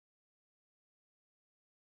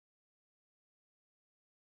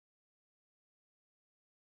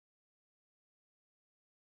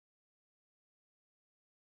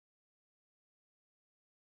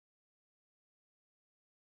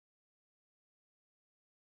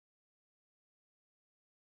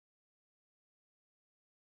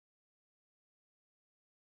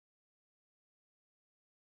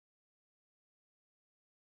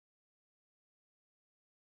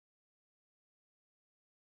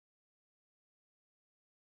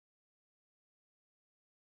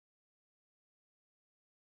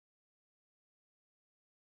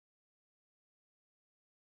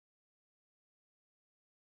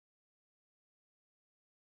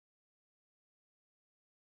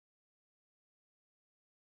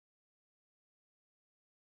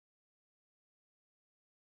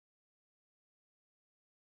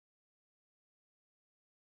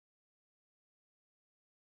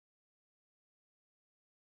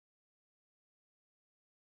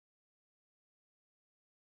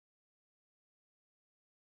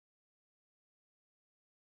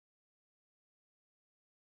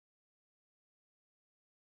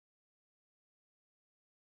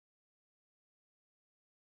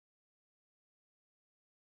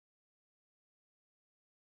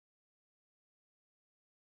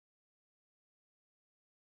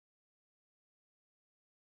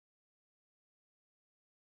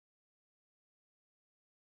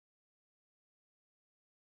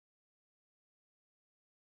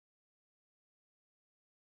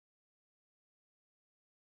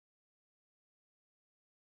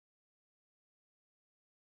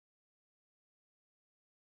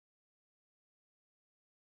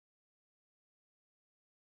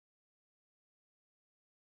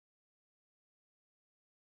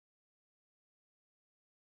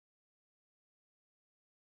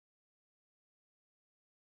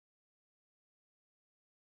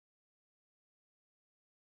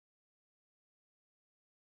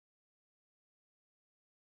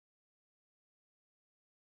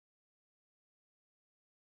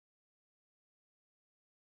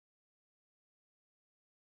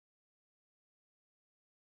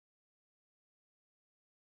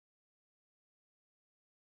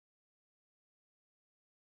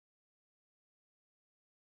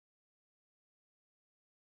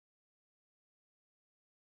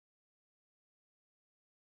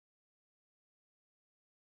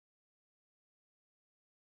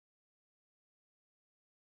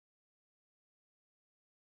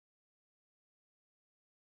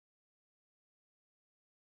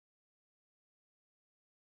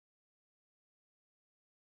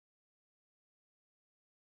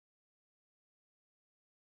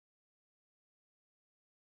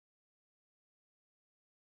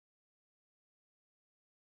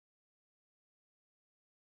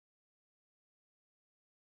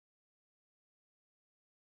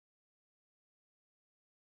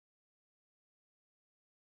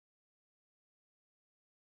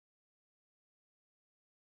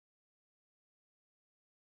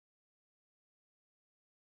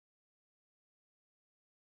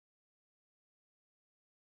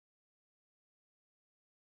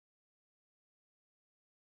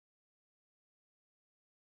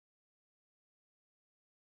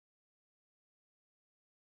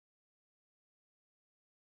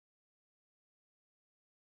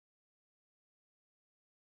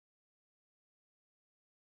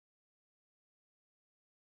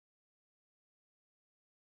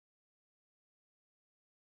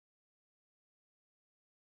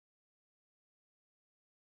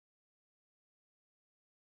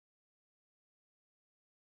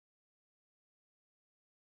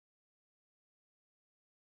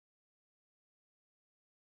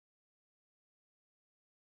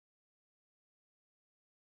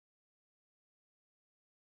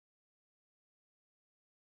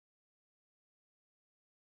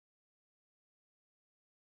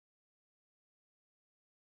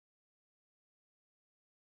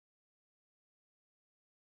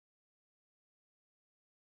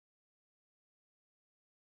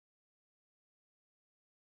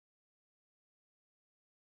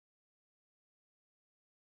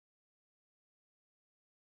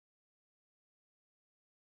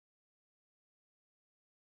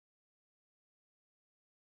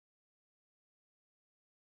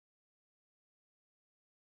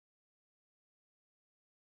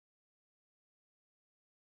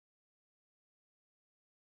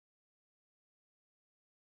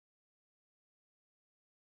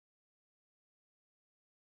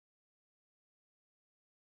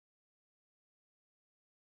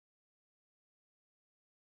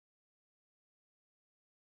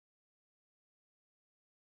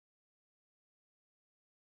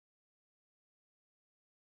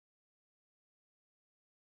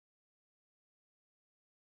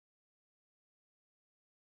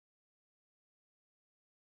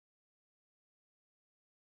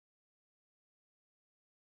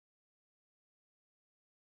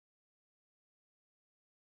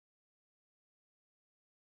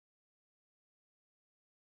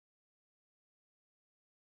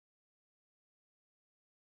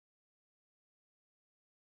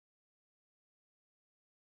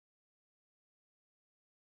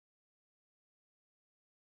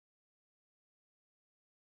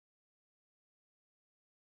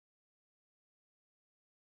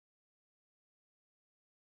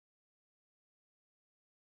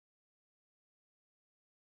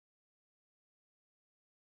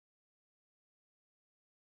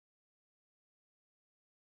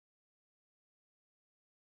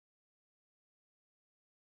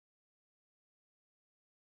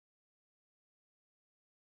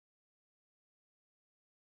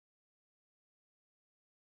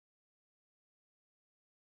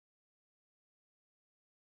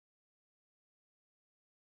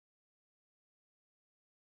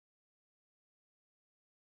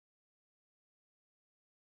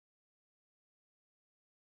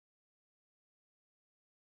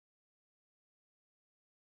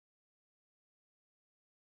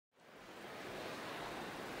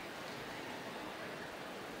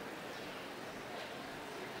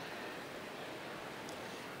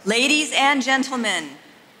Ladies and gentlemen,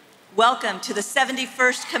 welcome to the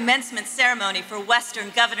 71st commencement ceremony for Western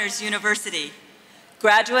Governors University.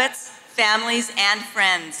 Graduates, families, and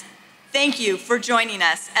friends, thank you for joining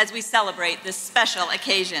us as we celebrate this special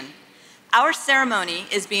occasion. Our ceremony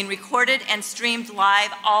is being recorded and streamed live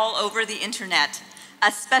all over the internet.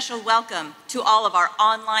 A special welcome to all of our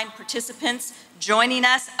online participants joining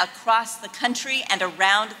us across the country and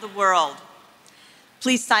around the world.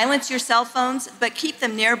 Please silence your cell phones, but keep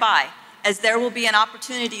them nearby, as there will be an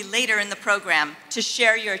opportunity later in the program to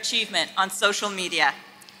share your achievement on social media.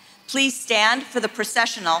 Please stand for the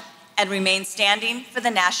processional and remain standing for the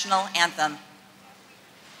national anthem.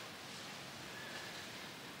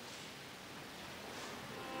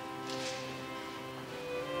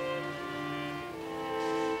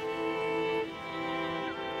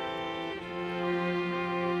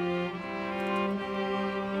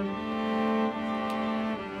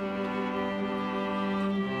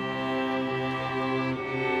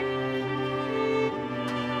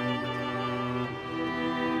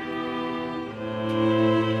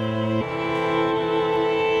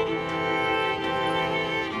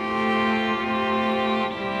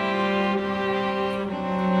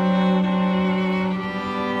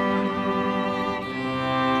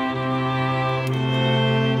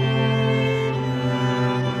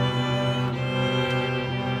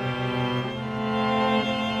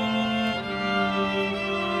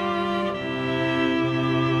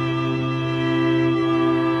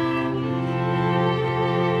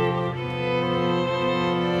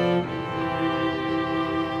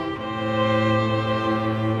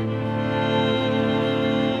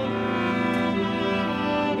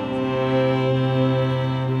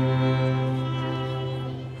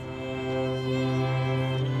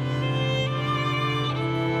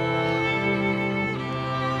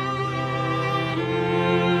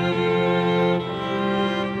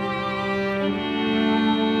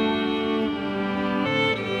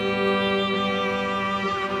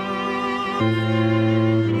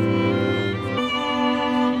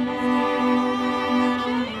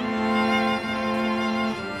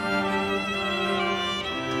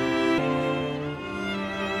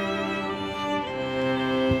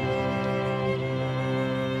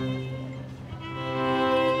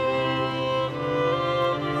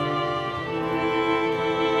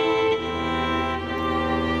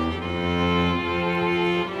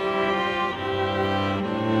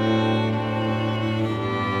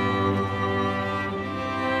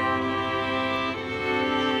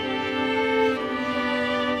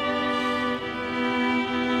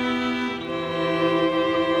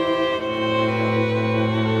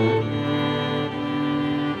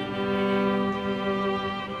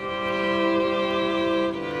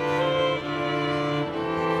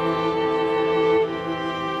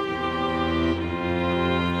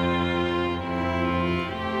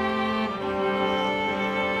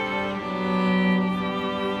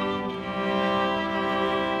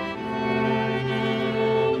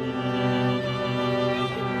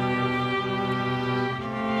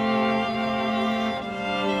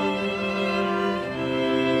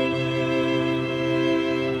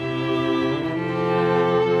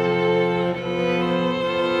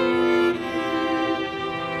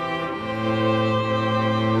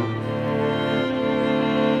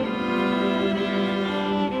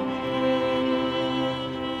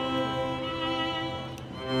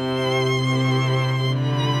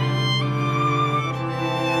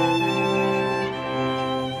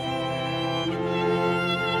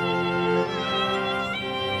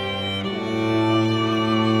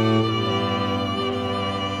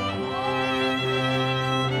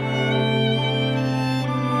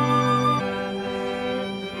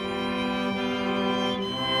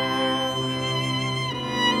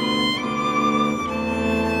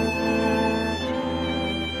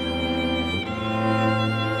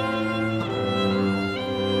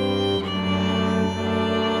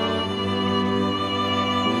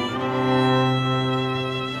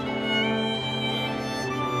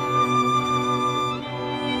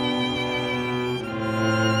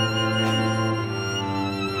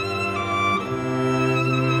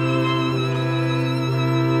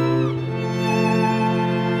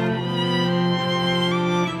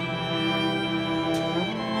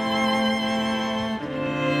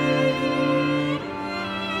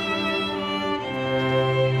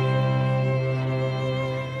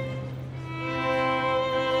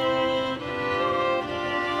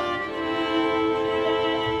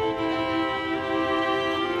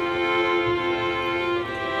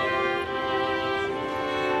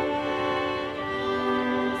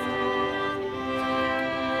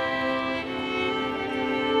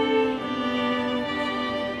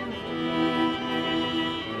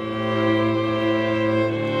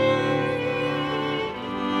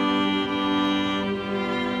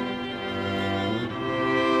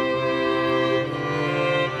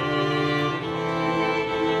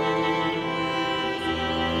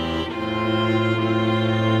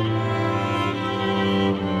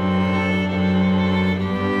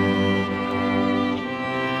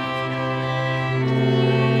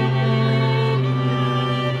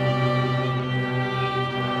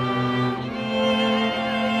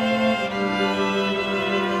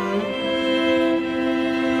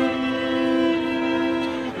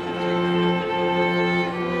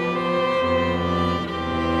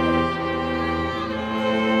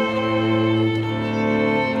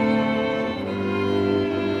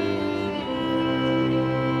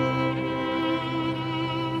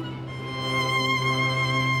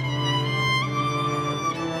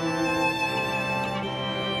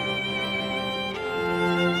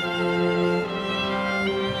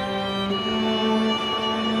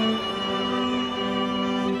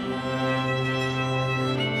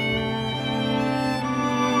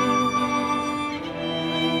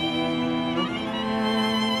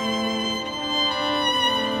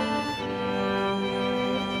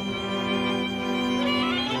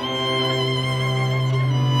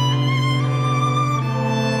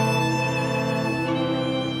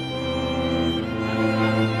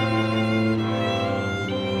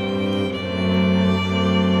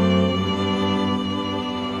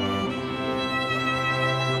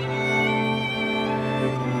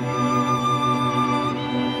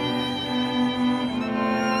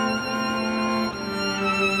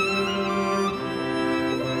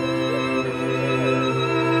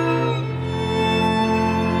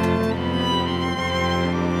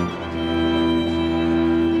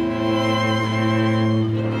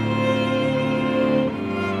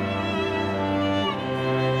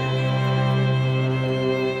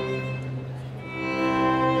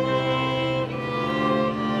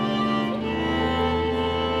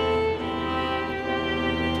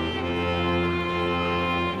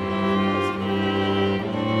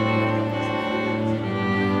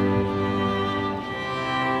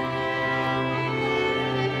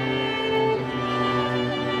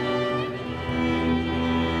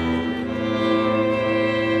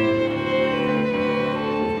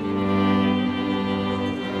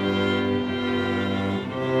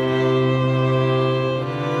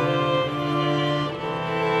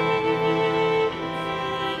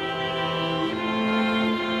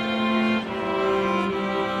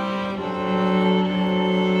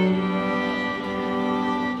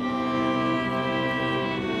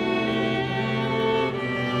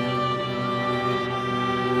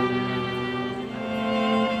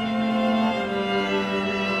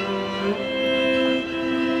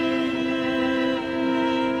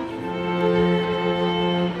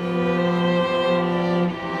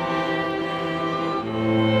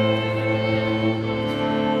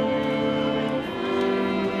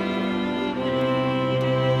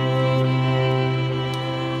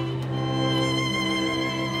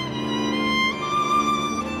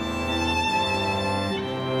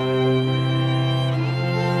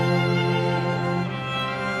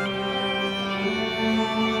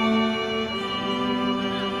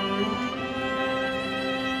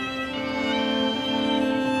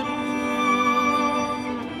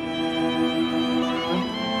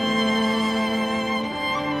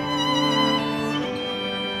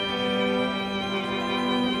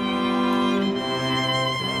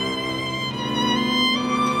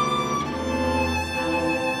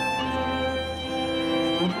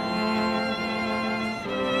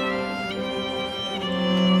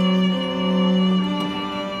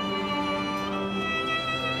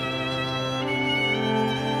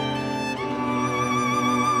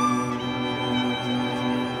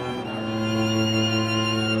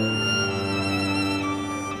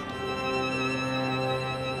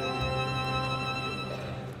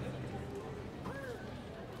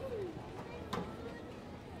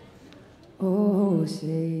 Oh,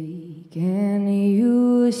 say, can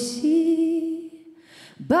you see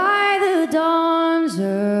by the dawn's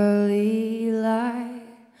early light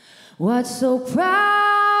what so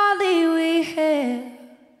proudly we hailed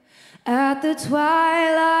at the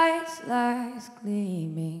twilight's last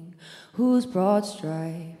gleaming, whose broad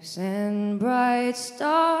stripes and bright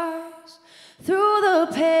stars through the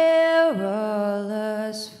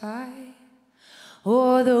perilous fight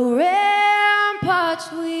o'er the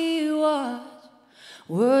ramparts we watched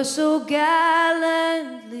were so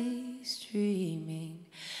gallantly streaming,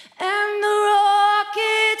 and the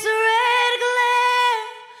rocket's red glare,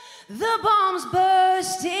 the bombs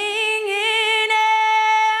bursting in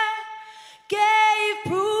air, gave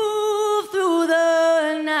proof through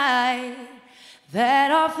the night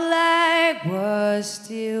that our flag was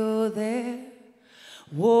still there.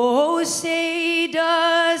 Whoa, say,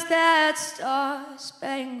 does that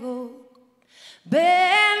star-spangled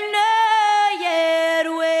banner yet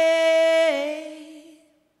wave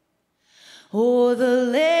o'er the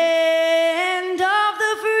land of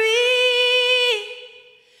the free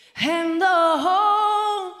and the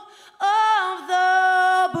home of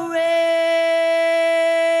the brave?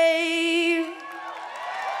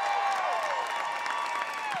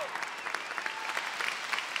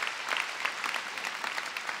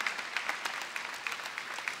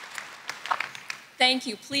 Thank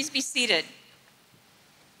you. Please be seated.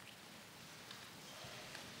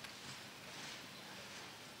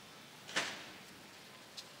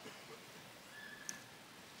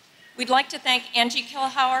 We'd like to thank Angie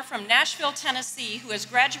Kilhauer from Nashville, Tennessee, who is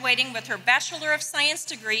graduating with her Bachelor of Science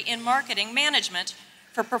degree in Marketing Management,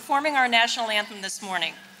 for performing our national anthem this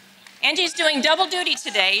morning. Angie's doing double duty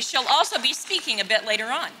today. She'll also be speaking a bit later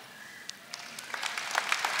on.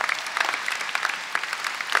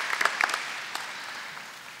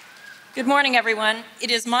 Good morning, everyone.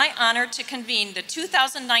 It is my honor to convene the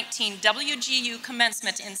 2019 WGU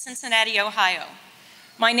Commencement in Cincinnati, Ohio.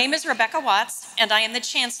 My name is Rebecca Watts, and I am the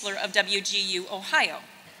Chancellor of WGU Ohio.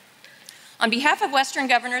 On behalf of Western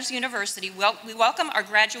Governors University, we welcome our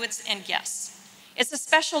graduates and guests. It's a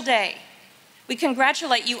special day. We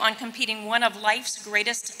congratulate you on completing one of life's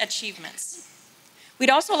greatest achievements. We'd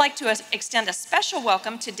also like to extend a special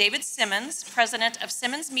welcome to David Simmons, President of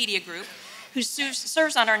Simmons Media Group, who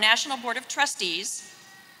serves on our National Board of Trustees,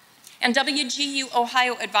 and WGU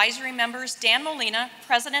Ohio advisory members Dan Molina,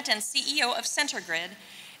 President and CEO of CenterGrid,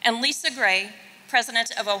 and Lisa Gray,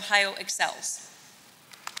 President of Ohio Excels.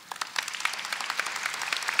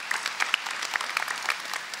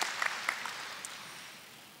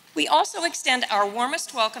 We also extend our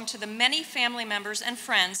warmest welcome to the many family members and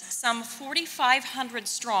friends, some 4,500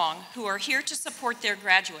 strong, who are here to support their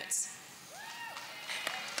graduates.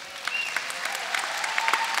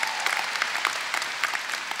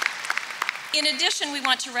 In addition, we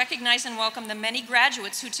want to recognize and welcome the many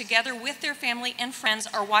graduates who, together with their family and friends,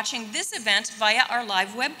 are watching this event via our live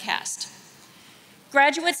webcast.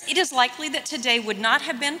 Graduates, it is likely that today would not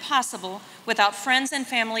have been possible without friends and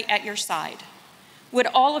family at your side. Would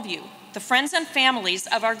all of you, the friends and families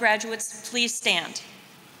of our graduates, please stand?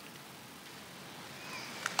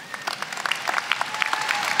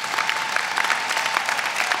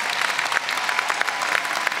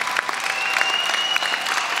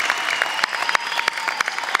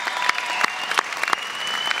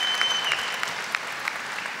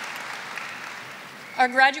 Our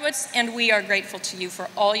graduates and we are grateful to you for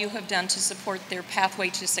all you have done to support their pathway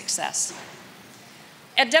to success.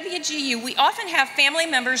 At WGU, we often have family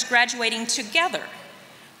members graduating together.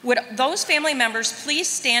 Would those family members please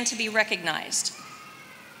stand to be recognized?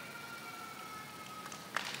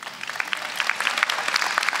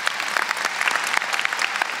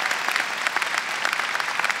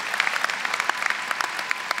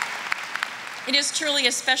 It is truly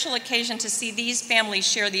a special occasion to see these families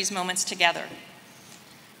share these moments together.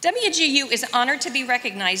 WGU is honored to be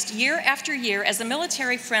recognized year after year as a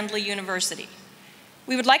military-friendly university.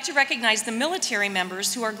 We would like to recognize the military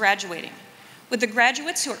members who are graduating. Would the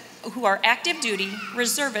graduates who are active duty,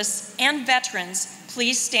 reservists, and veterans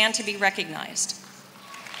please stand to be recognized?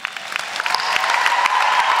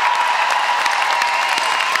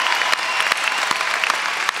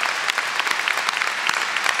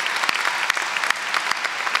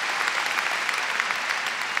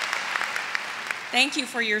 Thank you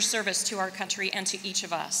for your service to our country and to each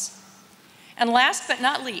of us. And last but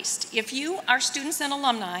not least, if you, our students and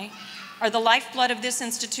alumni, are the lifeblood of this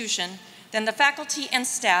institution, then the faculty and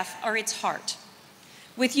staff are its heart.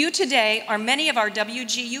 With you today are many of our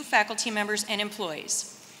WGU faculty members and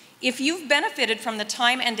employees. If you've benefited from the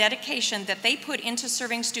time and dedication that they put into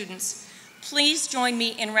serving students, Please join me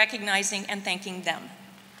in recognizing and thanking them.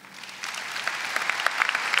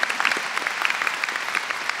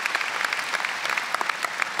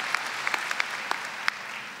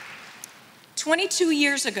 "22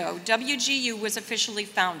 years ago, WGU was officially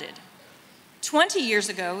founded. 20 years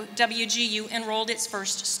ago, WGU enrolled its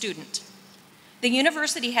first student. The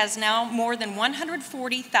university has now more than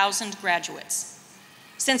 140,000 graduates.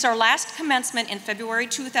 Since our last commencement in February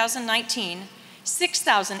 2019,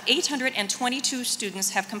 6,822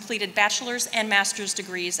 students have completed bachelor's and master's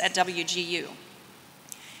degrees at WGU.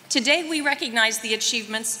 Today, we recognize the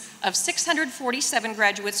achievements of 647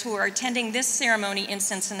 graduates who are attending this ceremony in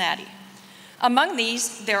Cincinnati. Among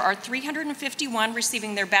these, there are 351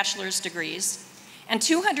 receiving their bachelor's degrees and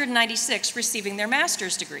 296 receiving their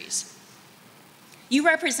master's degrees. You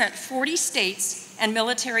represent 40 states and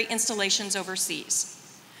military installations overseas.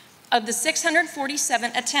 Of the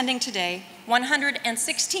 647 attending today,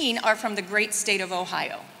 116 are from the great state of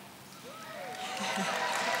Ohio.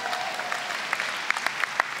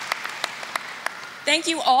 Thank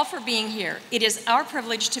you all for being here. It is our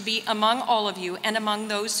privilege to be among all of you and among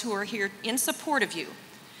those who are here in support of you.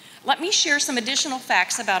 Let me share some additional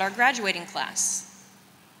facts about our graduating class.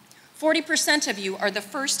 40% of you are the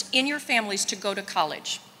first in your families to go to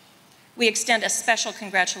college. We extend a special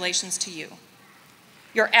congratulations to you.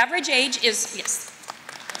 Your average age is, yes,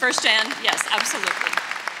 first gen, yes, absolutely.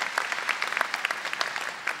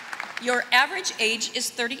 Your average age is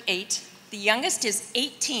 38, the youngest is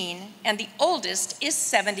 18, and the oldest is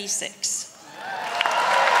 76.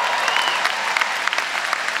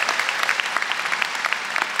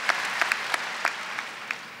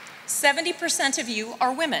 "70% of you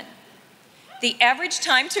are women. The average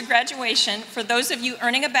time to graduation for those of you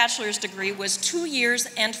earning a bachelor's degree was 2 years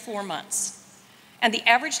and 4 months. And the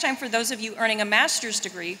average time for those of you earning a master's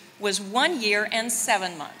degree was 1 year and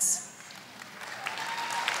 7 months.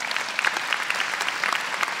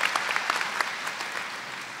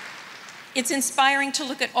 It's inspiring to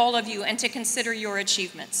look at all of you and to consider your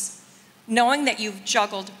achievements, knowing that you've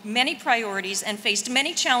juggled many priorities and faced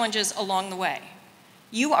many challenges along the way.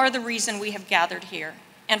 You are the reason we have gathered here,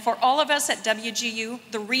 and for all of us at WGU,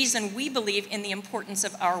 the reason we believe in the importance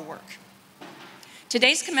of our work.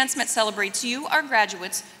 Today's commencement celebrates you, our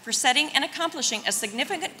graduates, for setting and accomplishing a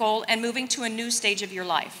significant goal and moving to a new stage of your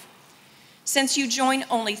life. Since you join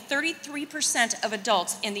only 33% of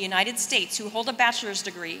adults in the United States who hold a bachelor's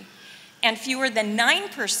degree, and fewer than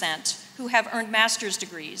 9% who have earned master's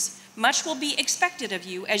degrees, much will be expected of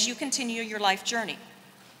you as you continue your life journey.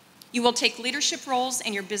 You will take leadership roles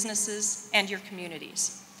in your businesses and your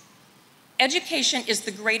communities. Education is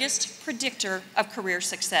the greatest predictor of career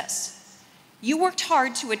success. You worked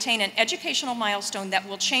hard to attain an educational milestone that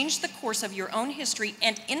will change the course of your own history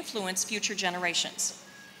and influence future generations.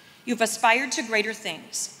 You've aspired to greater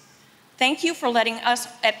things. Thank you for letting us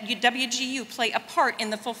at WGU play a part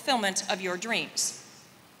in the fulfillment of your dreams.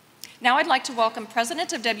 Now I'd like to welcome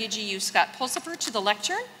President of WGU, Scott Pulsipher, to the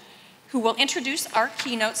lectern, who will introduce our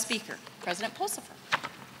keynote speaker. President Pulsipher.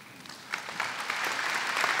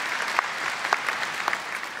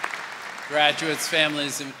 Graduates,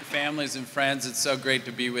 families and friends, it's so great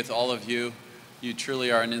to be with all of you. You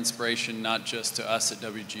truly are an inspiration, not just to us at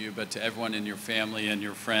WGU, but to everyone in your family and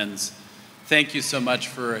your friends. Thank you so much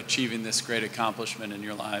for achieving this great accomplishment in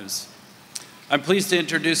your lives. I'm pleased to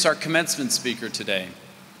introduce our commencement speaker today.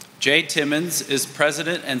 Jay Timmons is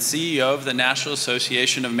President and CEO of the National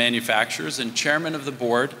Association of Manufacturers and Chairman of the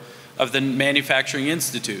Board of the Manufacturing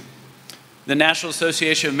Institute, the National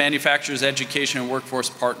Association of Manufacturers Education and Workforce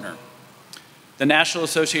Partner. The National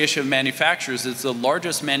Association of Manufacturers is the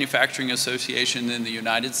largest manufacturing association in the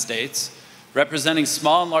United States, representing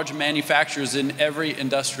small and large manufacturers in every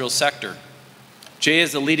industrial sector. Jay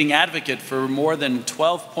is a leading advocate for more than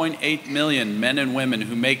 12.8 million men and women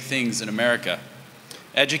who make things in America,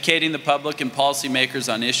 educating the public and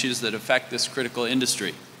policymakers on issues that affect this critical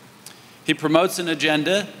industry. He promotes an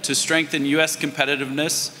agenda to strengthen U.S.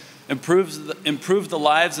 competitiveness, improve the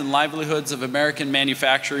lives and livelihoods of American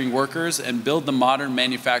manufacturing workers, and build the modern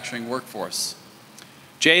manufacturing workforce.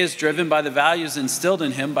 Jay is driven by the values instilled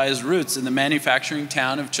in him by his roots in the manufacturing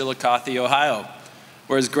town of Chillicothe, Ohio,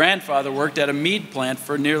 where his grandfather worked at a mead plant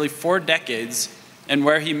for nearly 4 decades and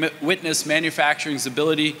where he witnessed manufacturing's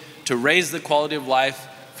ability to raise the quality of life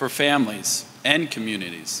for families and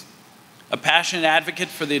communities. A passionate advocate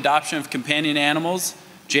for the adoption of companion animals,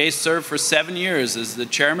 Jay served for 7 years as the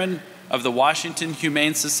chairman of the Washington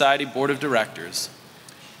Humane Society Board of Directors.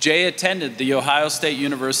 Jay attended The Ohio State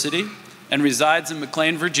University and resides in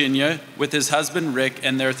McLean, Virginia with his husband Rick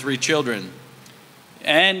and their 3 children.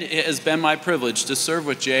 And it has been my privilege to serve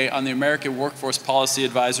with Jay on the American Workforce Policy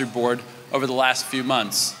Advisory Board over the last few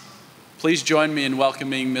months. Please join me in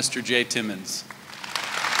welcoming Mr. Jay Timmons.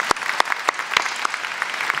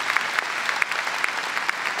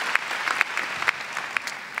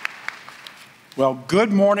 Well,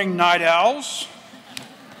 good morning, night owls.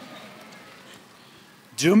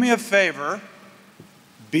 Do me a favor,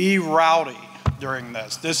 be rowdy during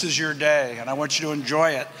this. This is your day, and I want you to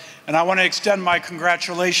enjoy it. And I want to extend my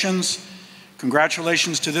congratulations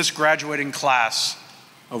to this graduating class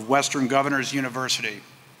of Western Governors University.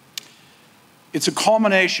 It's a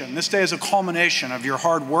culmination, this day is a culmination of your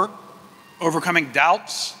hard work, overcoming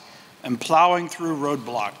doubts, and plowing through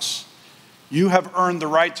roadblocks. You have earned the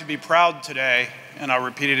right to be proud today, and I'll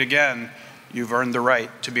repeat it again, you've earned the right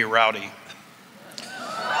to be rowdy.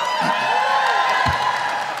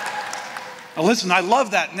 Now listen, I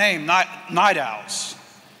love that name, Night Owls.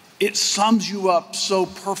 It sums you up so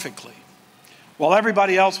perfectly. While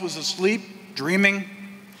everybody else was asleep, dreaming,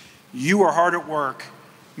 you were hard at work,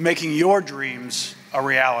 making your dreams a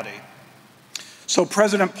reality. So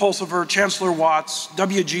President Pulsifer, Chancellor Watts,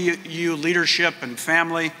 WGU leadership and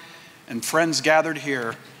family, and friends gathered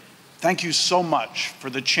here, thank you so much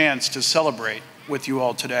for the chance to celebrate with you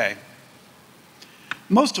all today.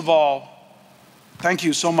 Most of all, thank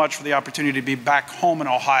you so much for the opportunity to be back home in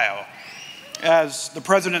Ohio. As the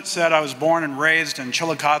president said, I was born and raised in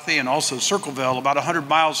Chillicothe and also Circleville, about 100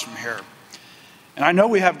 miles from here. And I know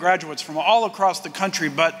we have graduates from all across the country,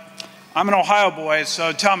 but I'm an Ohio boy,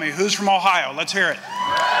 so tell me, who's from Ohio? Let's hear it.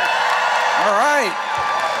 All right.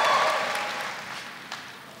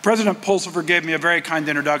 President Pulsifer gave me a very kind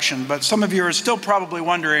introduction, but some of you are still probably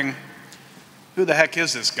wondering, who the heck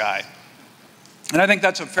is this guy? And I think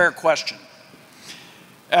that's a fair question.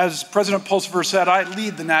 As President Pulsifer said, I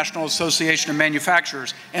lead the National Association of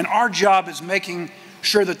Manufacturers, and our job is making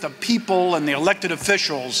sure that the people and the elected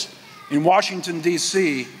officials in Washington,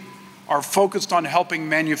 D.C. are focused on helping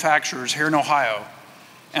manufacturers here in Ohio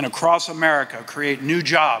and across America create new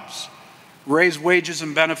jobs, raise wages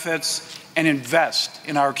and benefits, and invest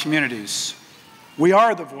in our communities. We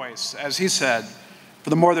are the voice, as he said, for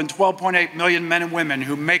the more than 12.8 million men and women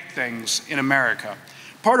who make things in America.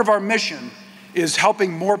 Part of our mission is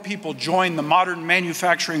helping more people join the modern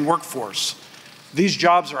manufacturing workforce. These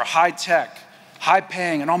jobs are high-tech,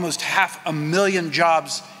 high-paying, and almost 500,000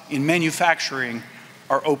 jobs in manufacturing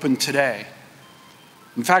are open today.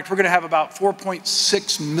 In fact, we're going to have about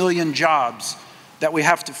 4.6 million jobs that we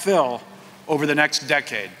have to fill over the next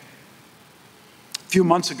decade. A few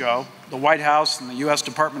months ago, the White House and the U.S.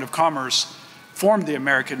 Department of Commerce formed the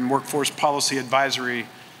American Workforce Policy Advisory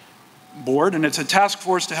Board, and it's a task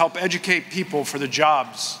force to help educate people for the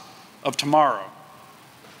jobs of tomorrow.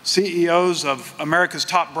 CEOs of America's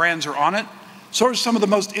top brands are on it. So are some of the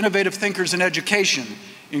most innovative thinkers in education,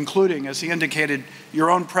 including, as he indicated, your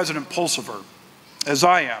own President Pulsifer, as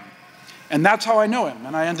I am. And that's how I know him,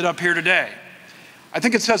 and I ended up here today. I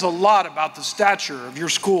think it says a lot about the stature of your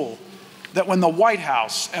school that when the White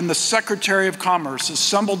House and the Secretary of Commerce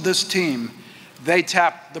assembled this team, they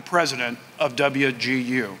tapped the president of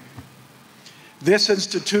WGU. This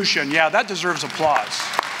institution, yeah, that deserves applause.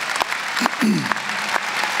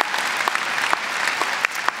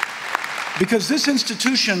 Because this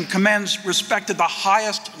institution commands respect at the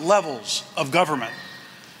highest levels of government.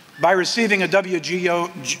 By receiving a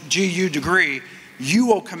WGU degree, you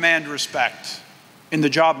will command respect in the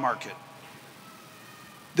job market.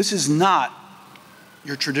 This is not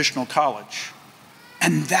your traditional college,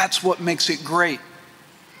 and that's what makes it great.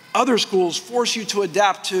 Other schools force you to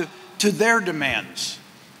adapt to their demands.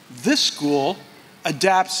 This school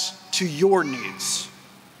adapts to your needs.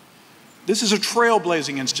 This is a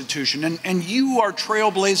trailblazing institution, and you are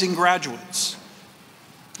trailblazing graduates.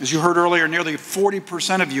 As you heard earlier, nearly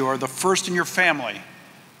 40% of you are the first in your family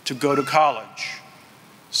to go to college.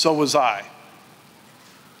 So was I.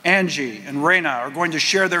 Angie and Raina are going to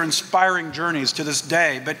share their inspiring journeys to this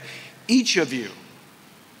day, but each of you,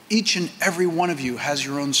 each and every one of you has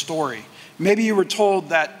your own story. Maybe you were told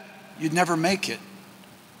that you'd never make it.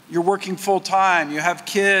 You're working full-time, you have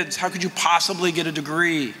kids, how could you possibly get a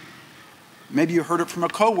degree? Maybe you heard it from a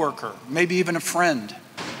coworker, maybe even a friend.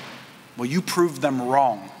 Well, you proved them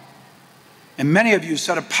wrong. And many of you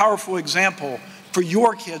set a powerful example for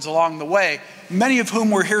your kids along the way, many of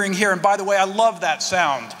whom we're hearing here. And by the way, I love that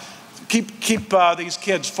sound. Keep these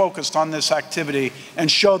kids focused on this activity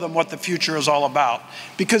and show them what the future is all about.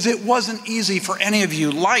 Because it wasn't easy for any of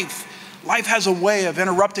you. Life has a way of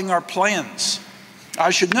interrupting our plans. I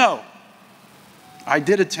should know. I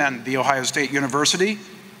did attend The Ohio State University,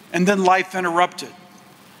 and then life interrupted.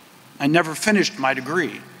 I never finished my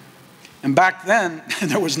degree. And back then,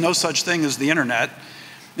 there was no such thing as the internet,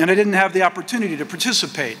 and I didn't have the opportunity to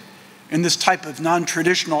participate in this type of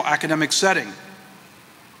non-traditional academic setting.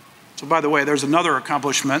 So by the way, there's another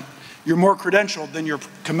accomplishment. You're more credentialed than your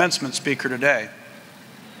commencement speaker today.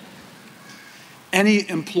 Any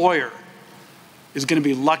employer is going to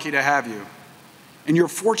be lucky to have you. And you're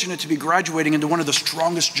fortunate to be graduating into one of the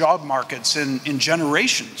strongest job markets in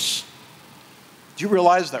generations. Do you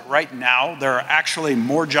realize that right now there are actually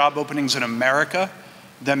more job openings in America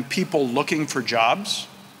than people looking for jobs?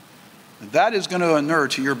 That is going to inure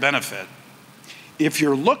to your benefit. If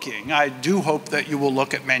you're looking, I do hope that you will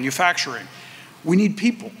look at manufacturing. We need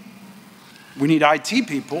people. We need IT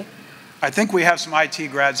people. I think we have some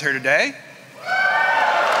IT grads here today.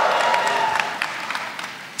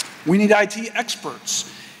 We need IT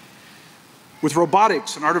experts. With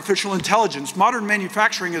robotics and artificial intelligence, modern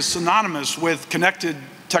manufacturing is synonymous with connected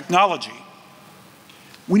technology.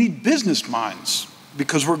 We need business minds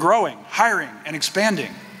because we're growing, hiring, and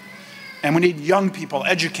expanding. And we need young people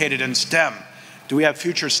educated in STEM. Do we have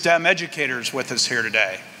future STEM educators with us here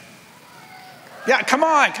today? Yeah, come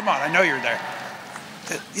on, I know you're there.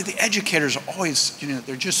 The educators are always,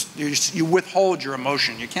 you withhold your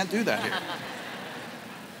emotion. You can't do that here.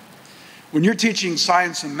 When you're teaching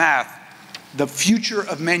science and math, the future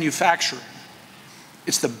of manufacturing,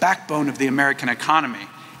 it's the backbone of the American economy,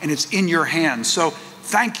 and it's in your hands. So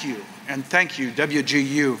thank you, and thank you,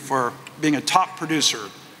 WGU, for being a top producer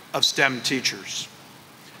of STEM teachers.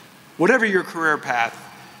 Whatever your career path,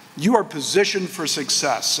 you are positioned for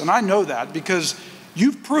success. And I know that because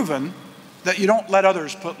you've proven that you don't let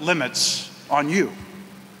others put limits on you.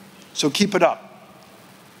 So keep it up.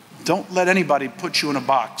 Don't let anybody put you in a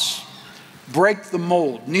box. Break the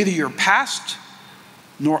mold. Neither your past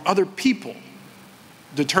nor other people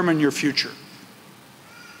determine your future.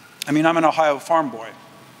 I mean, I'm an Ohio farm boy.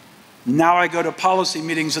 Now I go to policy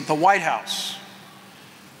meetings at the White House.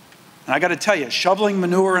 And I got to tell you, shoveling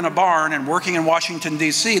manure in a barn and working in Washington,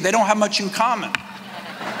 D.C., they don't have much in common.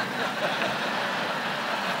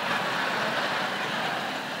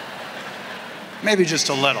 Maybe just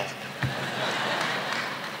a little.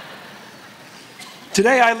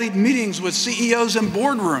 Today, I lead meetings with CEOs in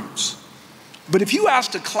boardrooms. But if you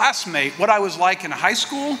asked a classmate what I was like in high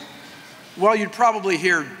school, well, you'd probably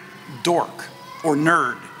hear dork or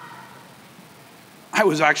nerd. I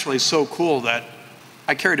was actually so cool that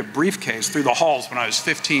I carried a briefcase through the halls when I was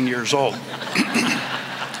 15 years old.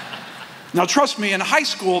 Now, trust me, in high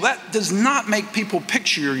school, that does not make people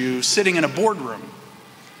picture you sitting in a boardroom.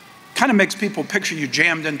 Kind of makes people picture you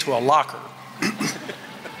jammed into a locker.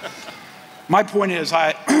 My point is,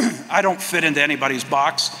 I don't fit into anybody's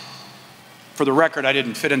box. For the record, I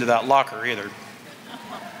didn't fit into that locker either.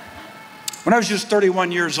 When I was just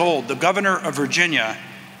 31 years old, the governor of Virginia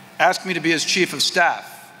asked me to be his chief of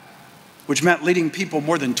staff, which meant leading people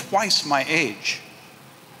more than twice my age.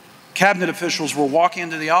 Cabinet officials were walking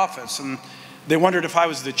into the office and they wondered if I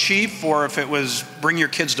was the chief or if it was bring your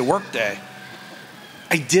kids to work day.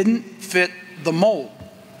 I didn't fit the mold.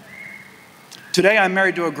 Today I'm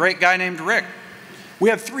married to a great guy named Rick. We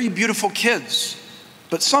have 3 beautiful kids,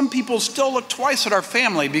 but some people still look twice at our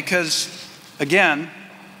family because, again,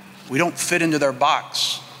 we don't fit into their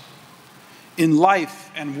box. In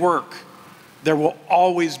life and work, there will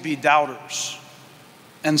always be doubters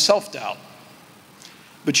and self-doubt.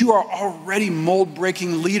 But you are already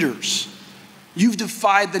mold-breaking leaders. You've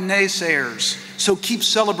defied the naysayers, so keep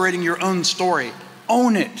celebrating your own story.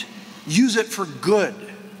 Own it, use it for good,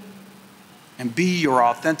 and be your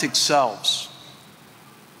authentic selves.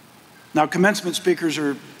 Now, commencement speakers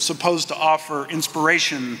are supposed to offer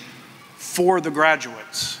inspiration for the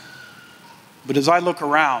graduates. But as I look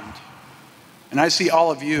around, and I see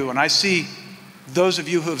all of you, and I see those of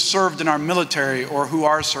you who have served in our military or who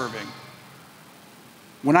are serving,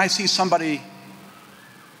 when I see somebody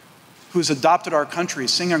who's adopted our country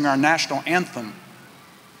singing our national anthem,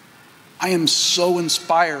 I am so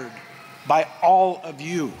inspired by all of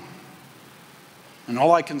you. And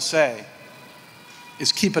all I can say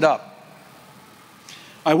is keep it up.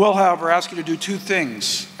 I will, however, ask you to do 2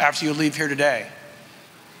 things after you leave here today.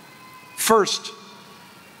 First,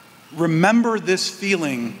 remember this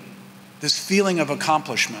feeling of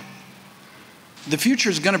accomplishment. The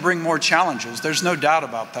future is going to bring more challenges. There's no doubt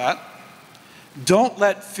about that. Don't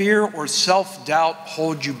let fear or self-doubt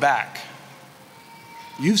hold you back.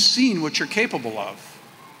 You've seen what you're capable of.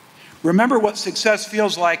 Remember what success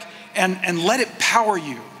feels like and let it power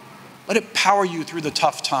you. Let it power you through the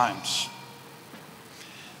tough times.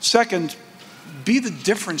 Second, be the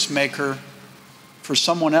difference maker for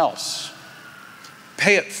someone else.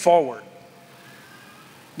 Pay it forward.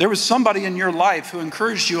 There was somebody in your life who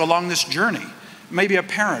encouraged you along this journey. Maybe a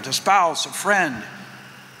parent, a spouse, a friend,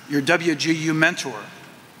 your WGU mentor,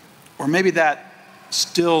 or maybe that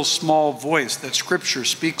still small voice that Scripture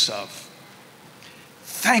speaks of.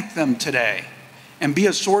 Thank them today and be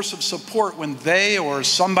a source of support when they or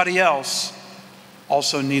somebody else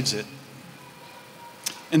also needs it.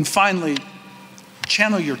 And finally,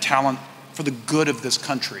 channel your talent for the good of this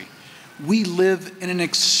country. We live in an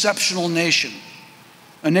exceptional nation,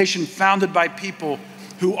 a nation founded by people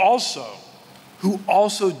who also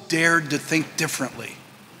dared to think differently.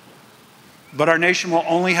 But our nation will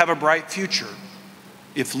only have a bright future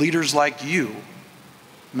if leaders like you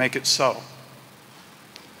make it so.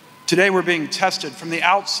 Today we're being tested from the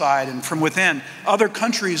outside and from within. Other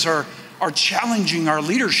countries are challenging our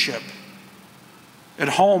leadership. At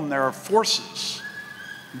home, there are forces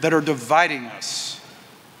that are dividing us.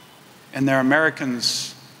 And there are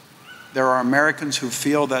Americans who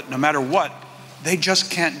feel that no matter what, they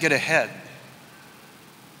just can't get ahead.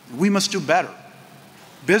 We must do better.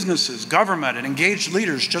 Businesses, government, and engaged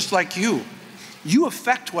leaders just like you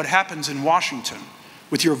affect what happens in Washington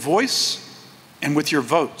with your voice and with your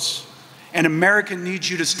votes. And America needs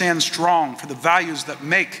you to stand strong for the values that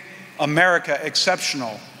make America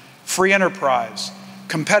exceptional: free enterprise,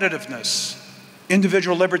 competitiveness,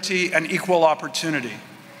 individual liberty, and equal opportunity.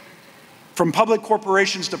 From public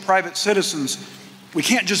corporations to private citizens, we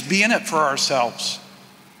can't just be in it for ourselves.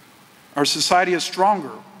 Our society is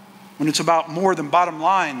stronger when it's about more than bottom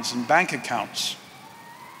lines and bank accounts.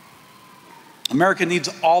 America needs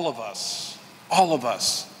all of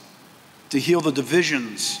us, to heal the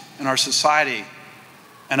divisions in our society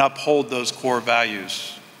and uphold those core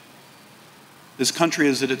values. This country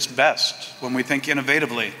is at its best when we think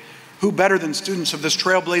innovatively. Who better than students of this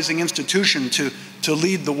trailblazing institution to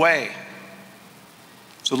lead the way?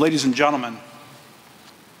 So, ladies and gentlemen,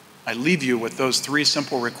 I leave you with those three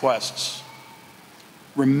simple requests.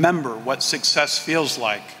 Remember what success feels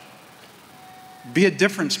like. Be a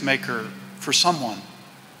difference maker for someone.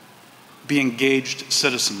 Be engaged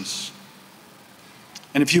citizens.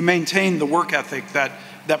 And if you maintain the work ethic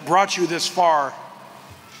that brought you this far,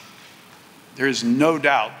 there is no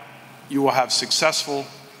doubt you will have successful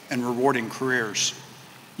and rewarding careers.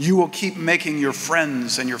 You will keep making your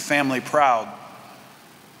friends and your family proud.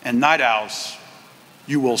 And night owls,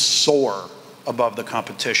 you will soar above the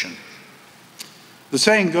competition. The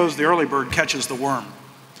saying goes, the early bird catches the worm.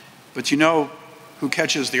 But you know who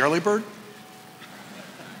catches the early bird?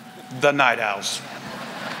 The night owls.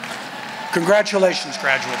 Congratulations,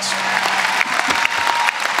 graduates.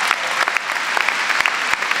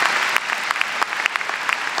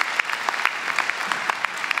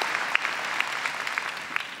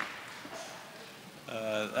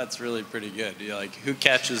 That's really pretty good. You're like, who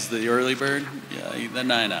catches the early bird? Yeah, the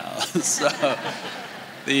night owl. So,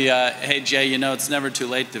 hey Jay, you know it's never too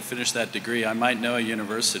late to finish that degree. I might know a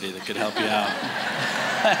university that could help you out.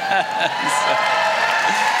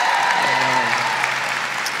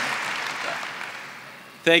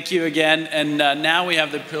 Thank you again, and now we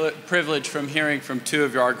have the privilege from hearing from two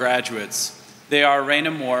of our graduates. They are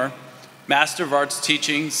Raina Moore, Master of Arts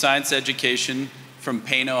Teaching, Science Education from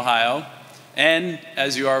Payne, Ohio, and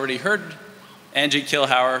as you already heard, Angie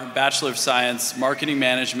Kilhauer, Bachelor of Science, Marketing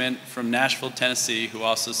Management from Nashville, Tennessee, who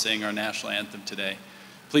also sang our national anthem today.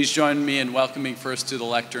 Please join me in welcoming first to the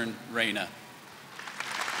lectern, Raina.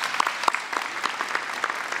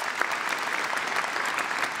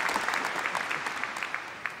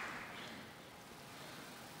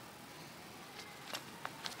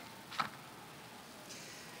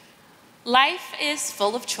 Life is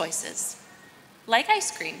full of choices. Like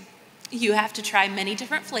ice cream, you have to try many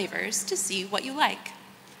different flavors to see what you like.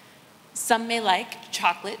 Some may like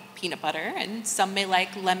chocolate peanut butter, and some may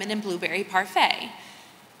like lemon and blueberry parfait.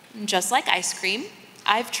 Just like ice cream,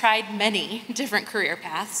 I've tried many different career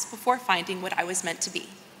paths before finding what I was meant to be,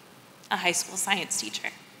 a high school science teacher.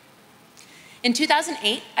 In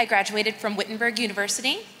 2008, I graduated from Wittenberg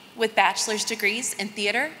University with bachelor's degrees in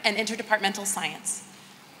theater and interdepartmental science.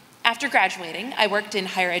 After graduating, I worked in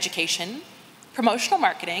higher education, promotional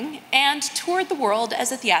marketing, and toured the world as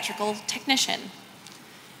a theatrical technician.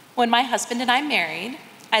 When my husband and I married,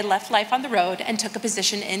 I left life on the road and took a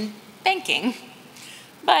position in banking.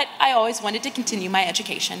 But I always wanted to continue my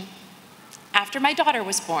education. After my daughter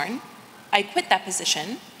was born, I quit that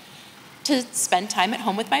position to spend time at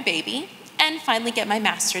home with my baby and finally get my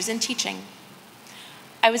master's in teaching.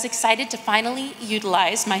 I was excited to finally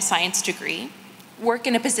utilize my science degree, work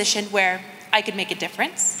in a position where I could make a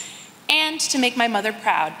difference, and to make my mother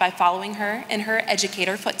proud by following her in her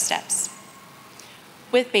educator footsteps.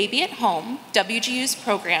 With baby at home, WGU's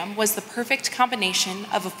program was the perfect combination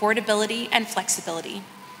of affordability and flexibility.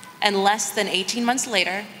 And less than 18 months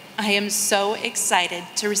later, I am so excited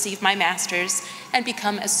to receive my master's and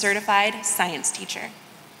become a certified science teacher.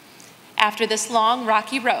 After this long,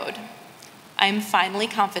 rocky road, I am finally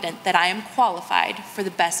confident that I am qualified for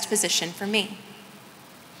the best position for me.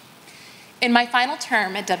 In my final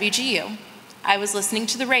term at WGU, I was listening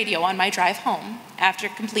to the radio on my drive home after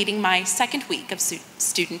completing my second week of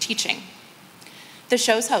student teaching. The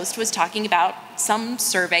show's host was talking about some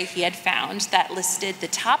survey he had found that listed the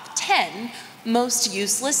top 10 most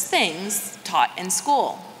useless things taught in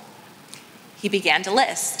school. He began to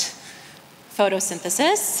list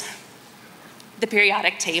photosynthesis, the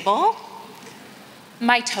periodic table,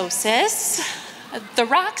 mitosis, the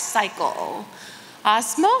rock cycle,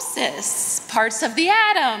 osmosis, parts of the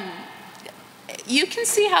atom. You can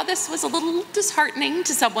see how this was a little disheartening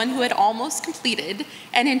to someone who had almost completed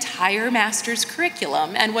an entire master's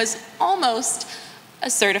curriculum and was almost a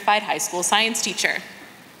certified high school science teacher.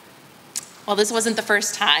 Well, this wasn't the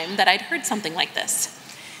first time that I'd heard something like this.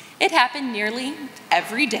 It happened nearly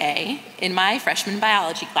every day in my freshman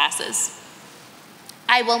biology classes.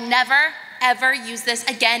 I will never, ever use this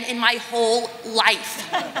again in my whole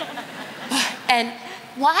life. And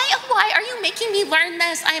why are you making me learn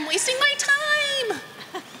this? I am wasting my time.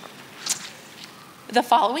 The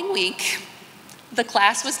following week, the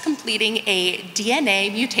class was completing a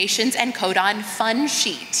DNA mutations and codon fun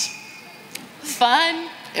sheet. Fun,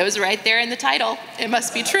 it was right there in the title. It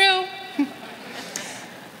must be true.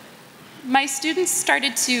 My students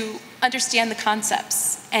started to understand the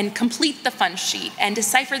concepts and complete the fun sheet and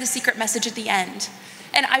decipher the secret message at the end.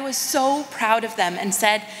 And I was so proud of them and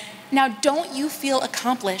said, now don't you feel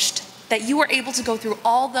accomplished that you were able to go through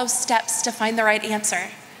all those steps to find the right answer?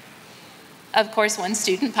 Of course, one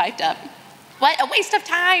student piped up, what a waste of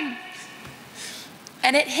time.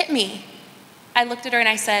 And it hit me. I looked at her and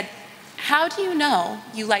I said, how do you know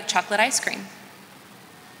you like chocolate ice cream?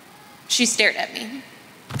 She stared at me.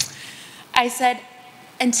 I said,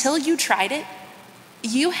 until you tried it,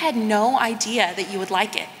 you had no idea that you would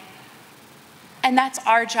like it. And that's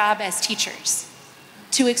our job as teachers,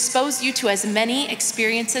 to expose you to as many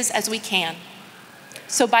experiences as we can.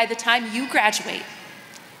 So by the time you graduate,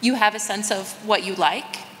 you have a sense of what you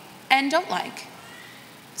like and don't like.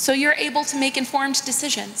 So you're able to make informed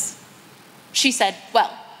decisions. She said,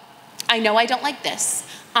 well, I know I don't like this.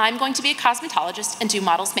 I'm going to be a cosmetologist and do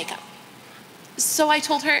models makeup. So I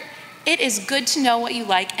told her, it is good to know what you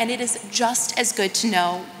like, and it is just as good to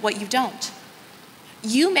know what you don't.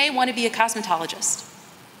 You may want to be a cosmetologist,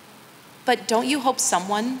 but don't you hope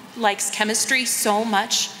someone likes chemistry so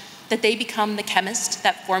much that they become the chemist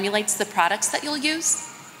that formulates the products that you'll use?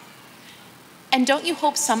 And don't you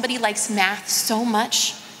hope somebody likes math so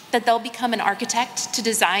much that they'll become an architect to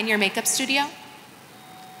design your makeup studio?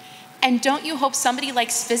 And don't you hope somebody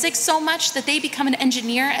likes physics so much that they become an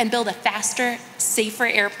engineer and build a faster, safer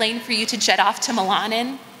airplane for you to jet off to Milan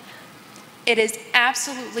in? It is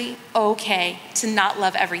absolutely okay to not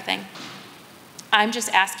love everything. I'm just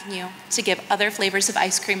asking you to give other flavors of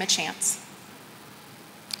ice cream a chance.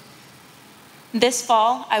 This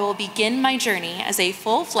fall, I will begin my journey as a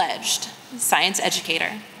full-fledged science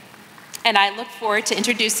educator. And I look forward to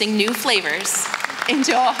introducing new flavors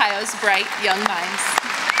into Ohio's bright young minds.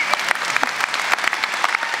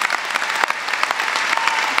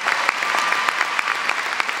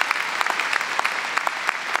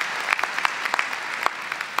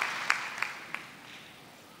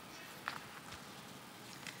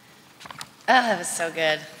 Oh, that was so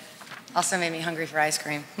good. Also made me hungry for ice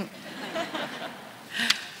cream.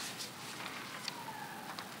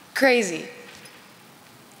 Crazy.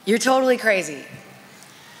 You're totally crazy.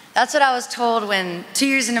 That's what I was told when 2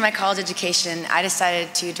 years into my college education, I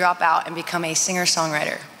decided to drop out and become a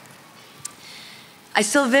singer-songwriter. I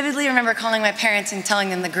still vividly remember calling my parents and telling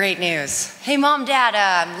them the great news. Hey, Mom, Dad,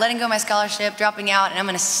 I'm letting go of my scholarship, dropping out, and I'm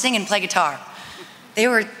gonna sing and play guitar. They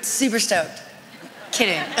were super stoked.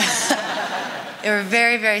 Kidding. They were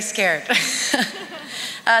very, very scared.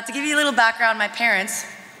 To give you a little background, my parents,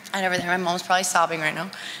 and over there, my mom's probably sobbing right now.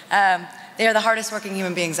 They are the hardest working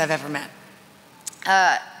human beings I've ever met.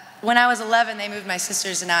 When I was 11, they moved my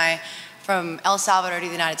sisters and I from El Salvador to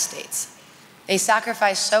the United States. They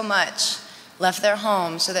sacrificed so much, left their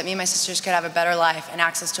home so that me and my sisters could have a better life and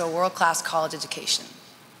access to a world-class college education.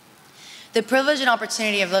 The privilege and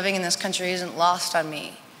opportunity of living in this country isn't lost on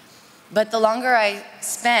me. But the longer I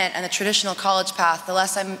spent on the traditional college path, the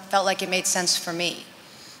less I felt like it made sense for me.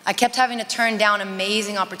 I kept having to turn down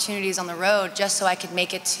amazing opportunities on the road just so I could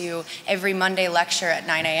make it to every Monday lecture at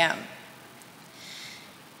 9 a.m.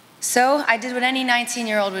 So I did what any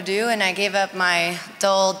 19-year-old would do, and I gave up my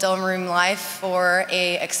dull dorm room life for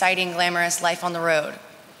an exciting, glamorous life on the road.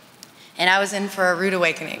 And I was in for a rude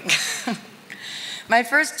awakening. My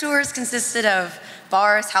first tours consisted of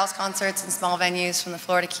bars, house concerts, and small venues from the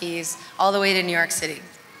Florida Keys all the way to New York City.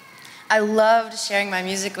 I loved sharing my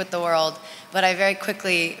music with the world, but I very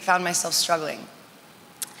quickly found myself struggling.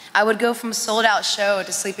 I would go from a sold-out show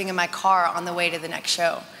to sleeping in my car on the way to the next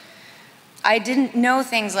show. I didn't know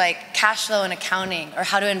things like cash flow and accounting or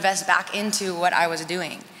how to invest back into what I was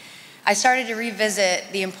doing. I started to revisit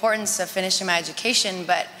the importance of finishing my education,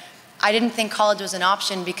 but I didn't think college was an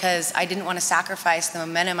option because I didn't want to sacrifice the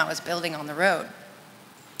momentum I was building on the road.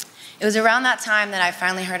 It was around that time that I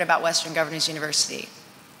finally heard about Western Governors University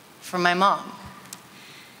from my mom.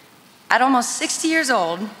 At almost 60 years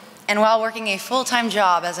old, and while working a full-time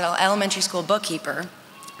job as an elementary school bookkeeper,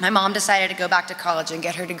 my mom decided to go back to college and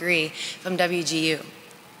get her degree from WGU.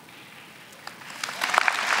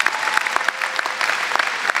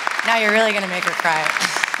 Now you're really gonna make her cry.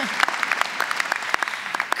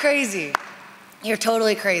 Crazy. You're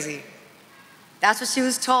totally crazy. That's what she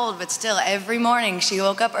was told, but still, every morning she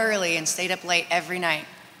woke up early and stayed up late every night.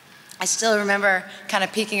 I still remember kind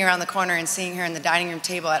of peeking around the corner and seeing her in the dining room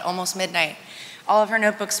table at almost midnight. All of her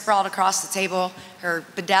notebooks sprawled across the table, her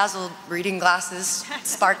bedazzled reading glasses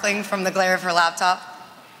sparkling from the glare of her laptop.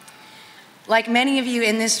 Like many of you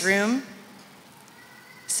in this room,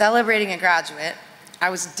 celebrating a graduate, I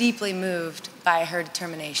was deeply moved by her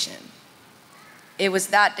determination. It was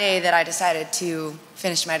that day that I decided to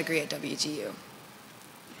finish my degree at WGU.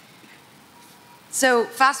 So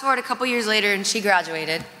fast forward a couple years later and she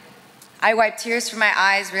graduated. I wiped tears from my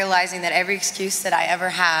eyes, realizing that every excuse that I ever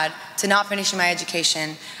had to not finishing my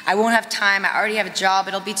education, I won't have time, I already have a job,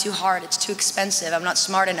 it'll be too hard, it's too expensive, I'm not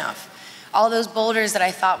smart enough. All those boulders that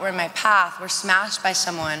I thought were in my path were smashed by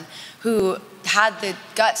someone who had the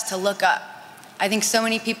guts to look up. I think so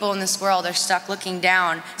many people in this world are stuck looking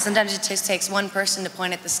down. Sometimes it just takes one person to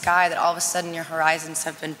point at the sky that all of a sudden your horizons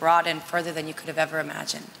have been broadened further than you could have ever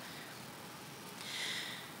imagined.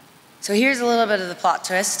 So here's a little bit of the plot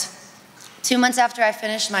twist. 2 months after I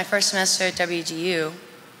finished my first semester at WGU,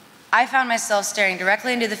 I found myself staring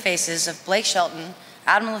directly into the faces of Blake Shelton,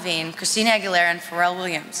 Adam Levine, Christina Aguilera, and Pharrell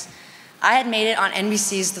Williams. I had made it on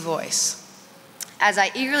NBC's The Voice. As I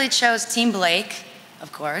eagerly chose Team Blake,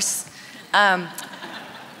 of course, I'm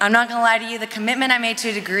not gonna lie to you, the commitment I made to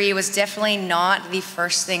a degree was definitely not the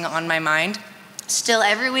first thing on my mind. Still,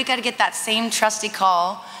 every week I'd get that same trusty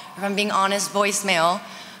call, if I'm being honest, voicemail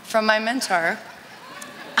from my mentor.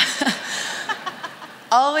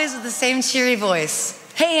 Always with the same cheery voice.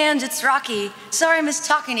 Hey, Ange, it's Rocky. Sorry I missed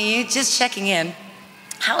talking to you, just checking in.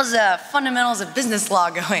 How's fundamentals of business law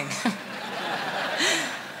going?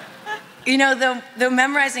 You know, though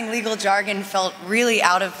memorizing legal jargon felt really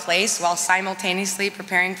out of place while simultaneously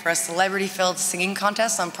preparing for a celebrity-filled singing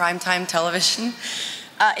contest on primetime television,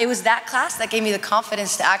 it was that class that gave me the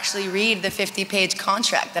confidence to actually read the 50-page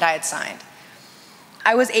contract that I had signed.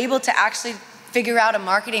 I was able to actually figure out a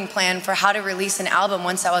marketing plan for how to release an album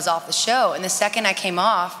once I was off the show. And the second I came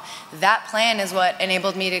off, that plan is what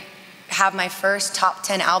enabled me to have my first top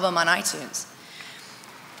 10 album on iTunes.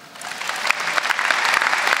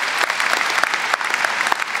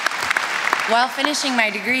 While finishing my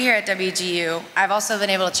degree here at WGU, I've also been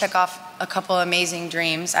able to check off a couple amazing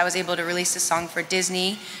dreams. I was able to release a song for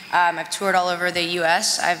Disney. I've toured all over the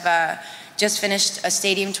US. I've just finished a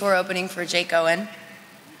stadium tour opening for Jake Owen.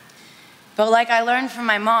 But like I learned from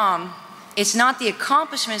my mom, it's not the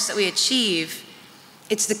accomplishments that we achieve,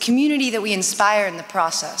 it's the community that we inspire in the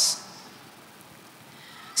process.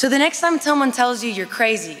 So the next time someone tells you you're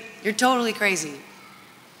crazy, you're totally crazy,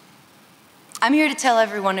 I'm here to tell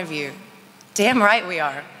every one of you, damn right we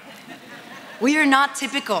are. We are not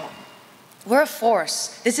typical. We're a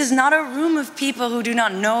force. This is not a room of people who do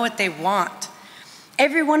not know what they want.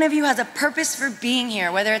 Every one of you has a purpose for being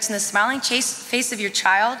here, whether it's in the smiling face of your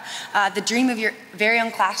child, the dream of your very own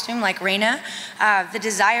classroom like Raina, the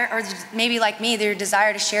desire, or maybe like me, their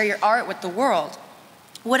desire to share your art with the world.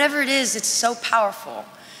 Whatever it is, it's so powerful.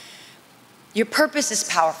 Your purpose is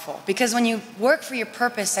powerful because when you work for your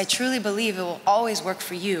purpose, I truly believe it will always work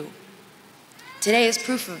for you. Today is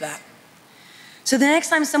proof of that. So the next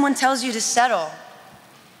time someone tells you to settle,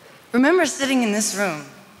 remember sitting in this room.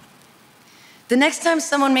 The next time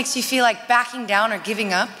someone makes you feel like backing down or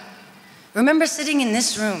giving up, remember sitting in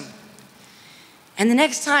this room. And the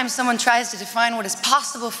next time someone tries to define what is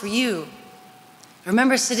possible for you,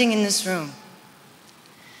 remember sitting in this room.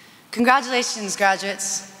 Congratulations,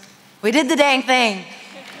 graduates. We did the dang thing.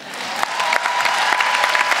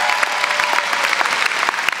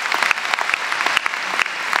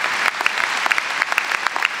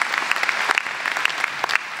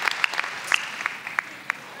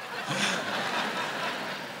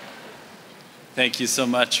 Thank you so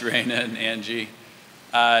much, Raina and Angie.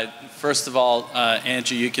 First of all,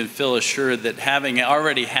 Angie, you can feel assured that having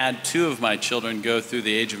already had 2 of my children go through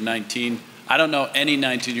the age of 19, I don't know any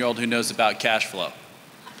 19-year-old who knows about cash flow.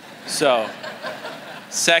 So,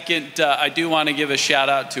 second, I do want to give a shout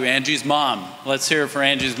out to Angie's mom. Let's hear it for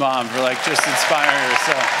Angie's mom for just inspiring her.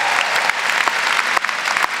 So.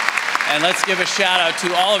 And let's give a shout out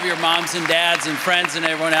to all of your moms and dads and friends and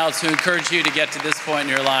everyone else who encouraged you to get to this point in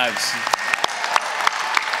your lives.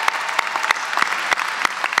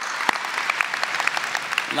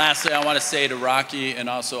 Lastly, I want to say to Rocky and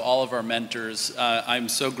also all of our mentors, I'm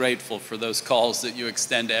so grateful for those calls that you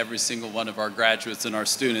extend to every single one of our graduates and our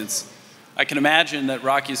students. I can imagine that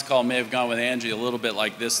Rocky's call may have gone with Angie a little bit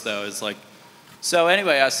like this, though. It's like, so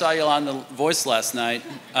anyway, I saw you on The Voice last night.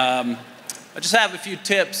 I just have a few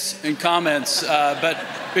tips and comments, but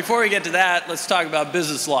before we get to that, let's talk about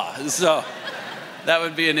business law. So that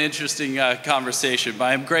would be an interesting conversation, but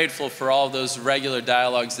I'm grateful for all those regular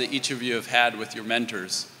dialogues that each of you have had with your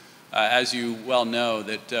mentors. As you well know,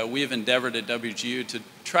 that we have endeavored at WGU to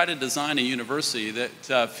try to design a university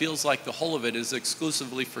that feels like the whole of it is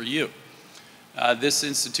exclusively for you. This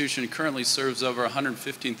institution currently serves over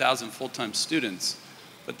 115,000 full-time students,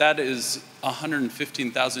 but that is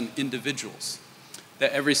 115,000 individuals,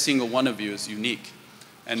 that every single one of you is unique.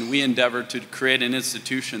 And we endeavor to create an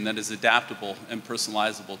institution that is adaptable and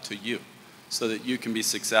personalizable to you so that you can be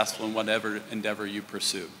successful in whatever endeavor you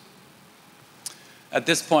pursue. At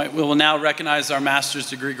this point, we will now recognize our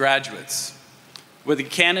master's degree graduates. Would the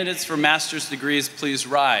candidates for master's degrees please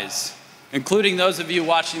rise, including those of you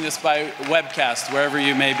watching this by webcast, wherever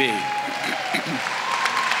you may be.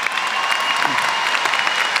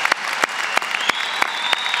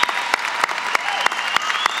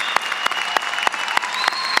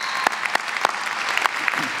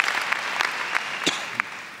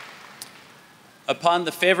 Upon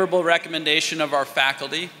the favorable recommendation of our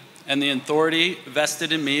faculty and the authority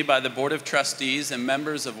vested in me by the Board of Trustees and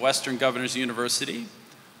members of Western Governors University,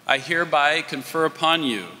 I hereby confer upon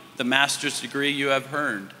you the master's degree you have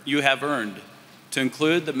earned, to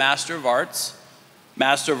include the Master of Arts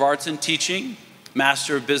in Teaching,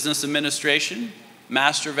 Master of Business Administration,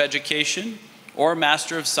 Master of Education, or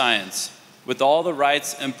Master of Science, with all the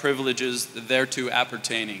rights and privileges thereto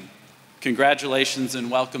appertaining. Congratulations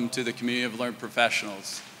and welcome to the community of learned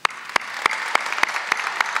professionals.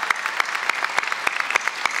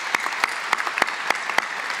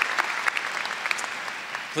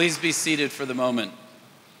 Please be seated for the moment.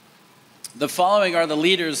 The following are the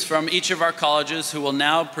leaders from each of our colleges who will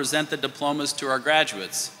now present the diplomas to our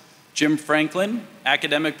graduates. Jim Franklin,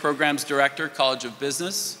 Academic Programs Director, College of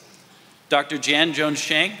Business. Dr. Jan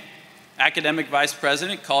Jones-Shank, Academic Vice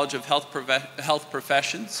President, College of Health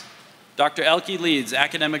Professions. Dr. Elke Leeds,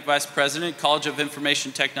 Academic Vice President, College of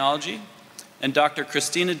Information Technology, and Dr.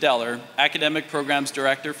 Christina Deller, Academic Programs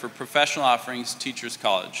Director for Professional Offerings, Teachers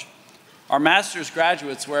College. Our master's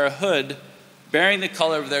graduates wear a hood bearing the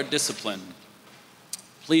color of their discipline.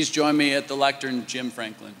 Please join me at the lectern, Jim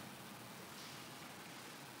Franklin.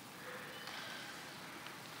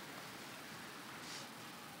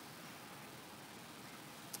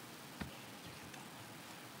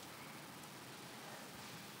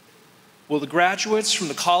 Will the graduates from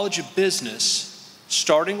the College of Business,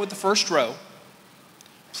 starting with the first row,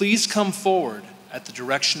 please come forward at the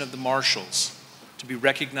direction of the marshals to be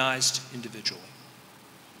recognized individually.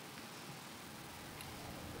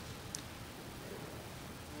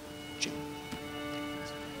 Jim.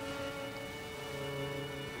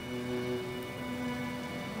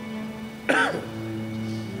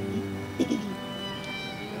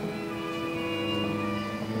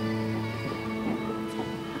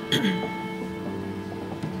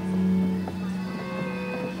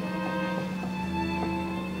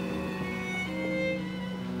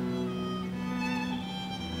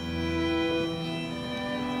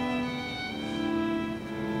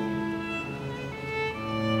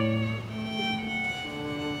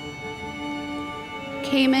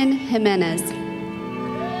 Cayman Jimenez.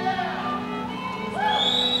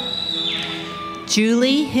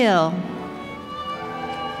 Julie Hill.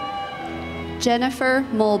 Jennifer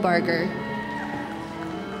Mulbarger.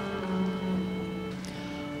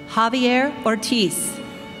 Javier Ortiz.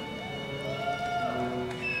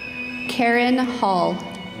 Karen Hall.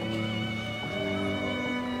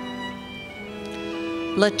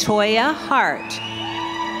 Latoya Hart.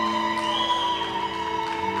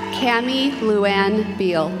 Cami Luann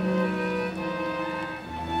Beal.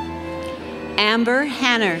 Amber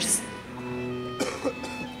Hanners.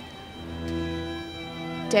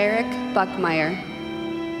 Derek Buckmeyer.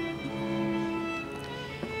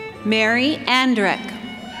 Mary Andrick,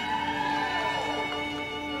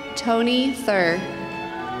 Tony Thur,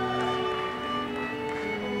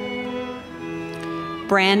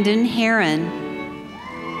 Brandon Heron,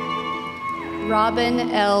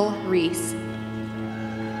 Robin L. Reese,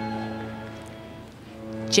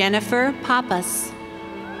 Jennifer Pappas,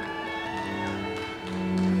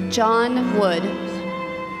 John Wood,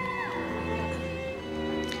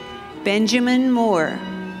 Benjamin Moore,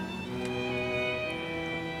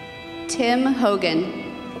 Tim Hogan,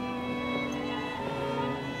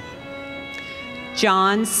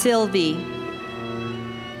 John Sylvie,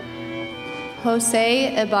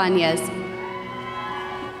 Jose Ibanez,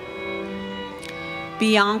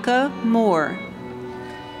 Bianca Moore,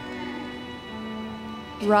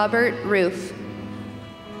 Robert Roof,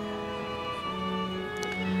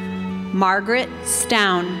 Margaret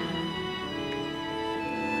Stown,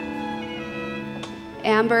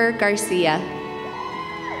 Amber Garcia,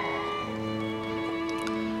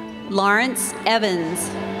 Lawrence Evans,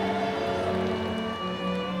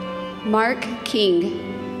 Mark King,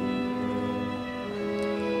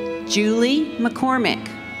 Julie McCormick,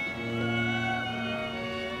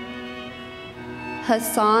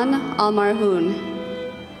 Hassan Almarhoun,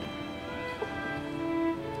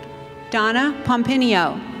 Donna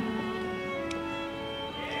Pompinio,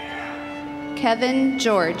 Kevin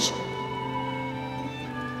George,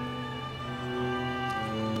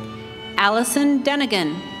 Allison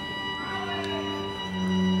Dunnigan,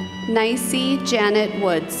 Nicey Janet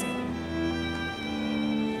Woods,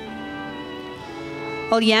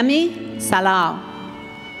 Olyemi Salau,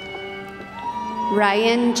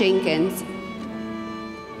 Ryan Jenkins,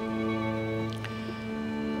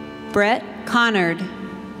 Brett Connard,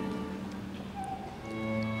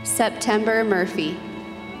 September Murphy,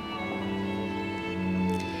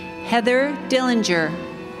 Heather Dillinger,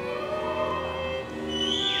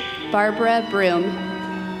 Barbara Broom,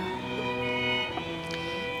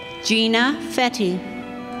 Gina Fetty,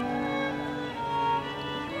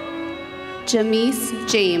 Jamise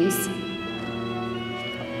James,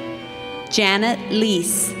 Janet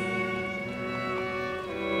Lease,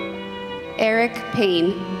 Eric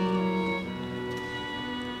Payne,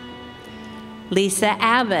 Lisa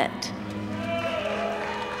Abbott,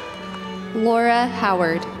 Laura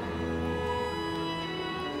Howard,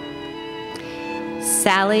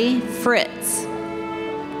 Sally Fritz,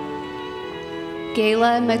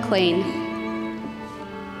 Gayla McLean,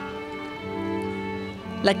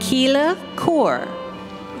 Lakila Kaur,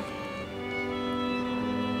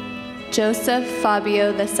 Joseph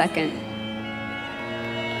Fabio II,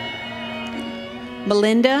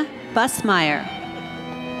 Melinda Busmeyer,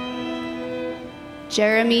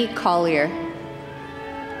 Jeremy Collier,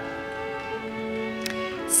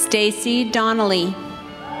 Stacy Donnelly,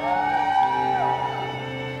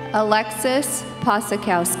 Alexis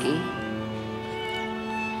Posakowski,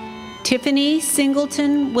 Tiffany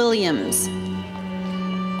Singleton Williams,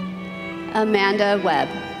 Amanda Webb,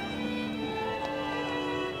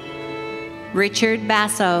 Richard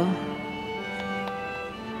Basso,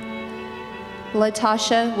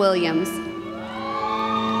 Latasha Williams,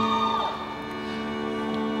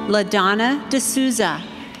 LaDonna D'Souza,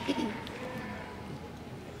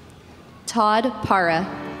 Todd Para,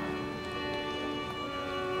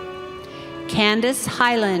 Candace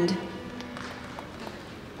Highland,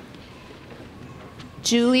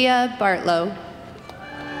 Julia Bartlow,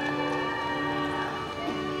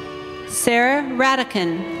 Sarah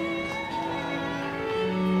Radican,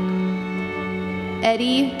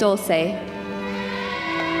 Eddie Dulce,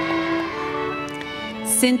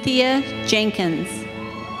 Cynthia Jenkins,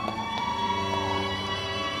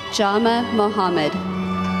 Jama Mohammed,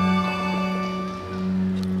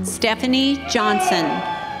 Stephanie Johnson,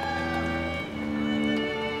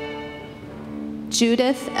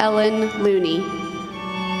 Judith Ellen Looney,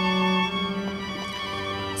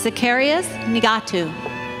 Zacharias Nigatu,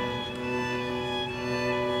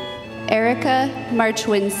 Erica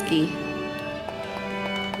Marchwinski,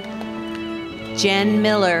 Jen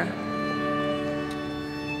Miller,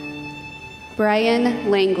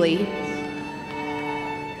 Brian Langley,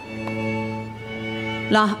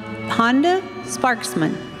 Honda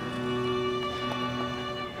Sparksman,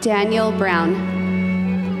 Daniel Brown,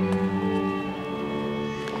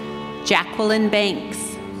 Jacqueline Banks,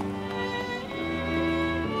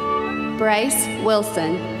 Bryce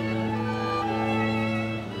Wilson,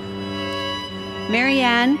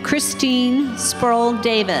 Marianne Christine Sproul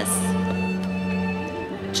Davis,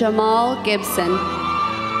 Jamal Gibson,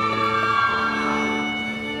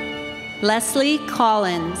 Leslie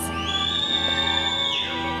Collins,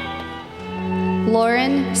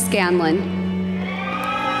 Lauren Scanlon,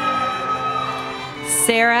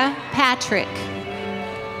 Sarah Patrick.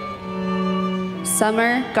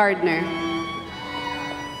 Summer Gardner.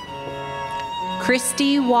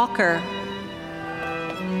 Christy Walker.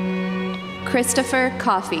 Christopher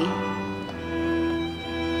Coffey.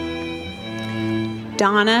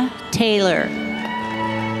 Donna Taylor.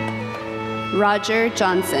 Roger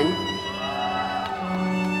Johnson.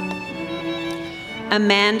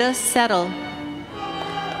 Amanda Settle.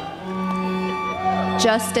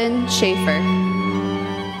 Justin Schaefer.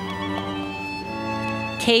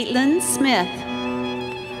 Caitlin Smith.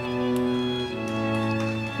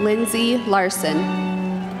 Lindsay Larson.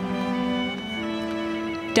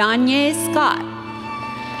 Danye Scott.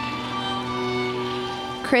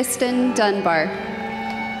 Kristen Dunbar.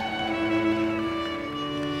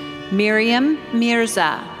 Miriam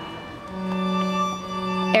Mirza.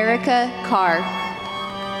 Erica Carr.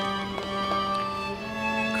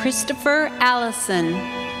 Christopher Allison.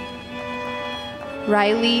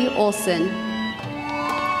 Riley Olson.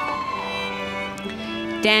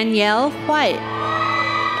 Danielle White.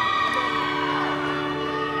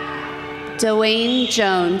 Dwayne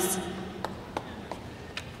Jones.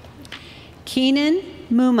 Keenan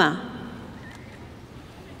Muma.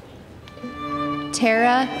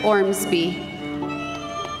 Tara Ormsby.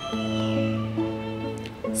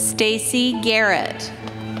 Stacy Garrett.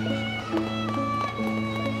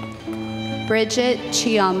 Bridget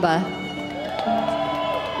Chiamba.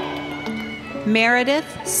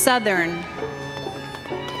 Meredith Southern.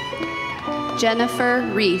 Jennifer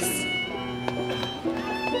Reese.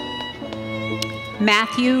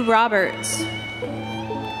 Matthew Roberts.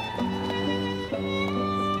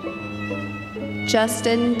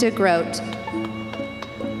 Justin DeGroat.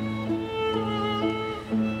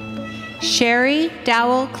 Sherry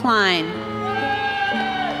Dowell Klein.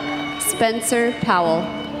 Spencer Powell.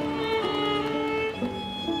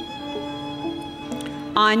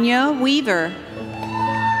 Anya Weaver.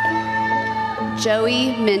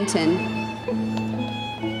 Joey Minton.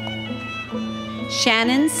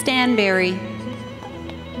 Shannon Stanberry.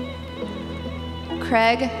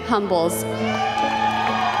 Craig Humbles.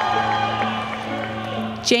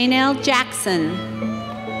 Janelle Jackson.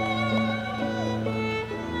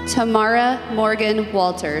 Tamara Morgan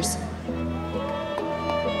Walters.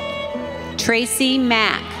 Tracy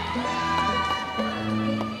Mack.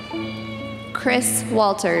 Chris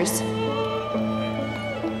Walters.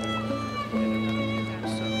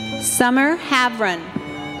 Summer Havron.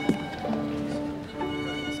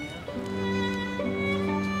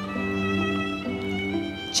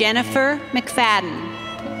 Jennifer McFadden.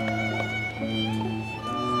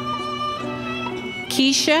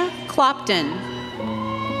 Keisha Clopton.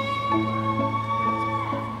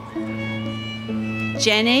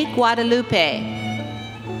 Jenny Guadalupe.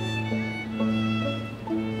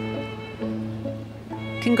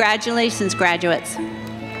 Congratulations, graduates.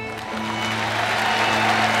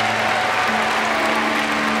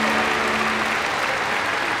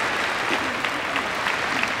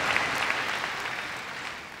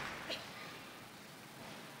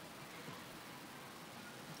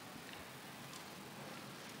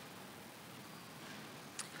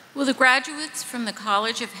 Will the graduates from the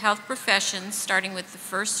College of Health Professions, starting with the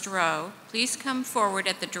first row, please come forward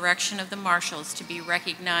at the direction of the marshals to be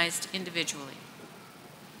recognized individually?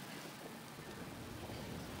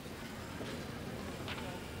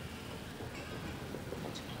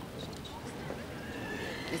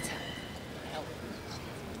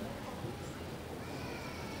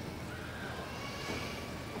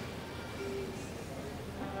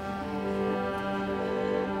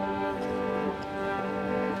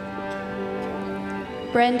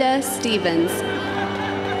 Brenda Stevens.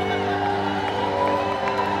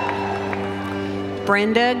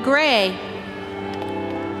 Brenda Gray.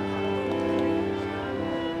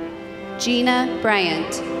 Gina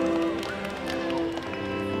Bryant.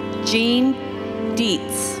 Jean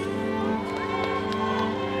Dietz.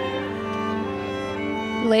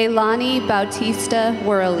 Leilani Bautista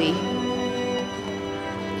Worley.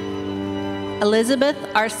 Elizabeth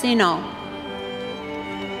Arsino.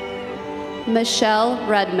 Michelle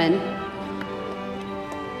Rudman.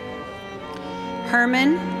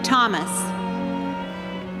 Herman Thomas.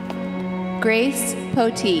 Grace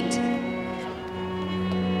Poteet.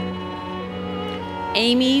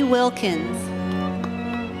 Amy Wilkins.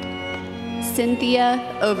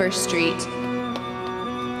 Cynthia Overstreet.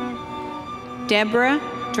 Deborah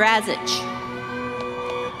Drazich.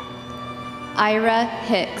 Ira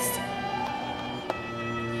Hicks.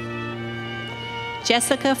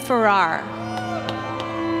 Jessica Farrar.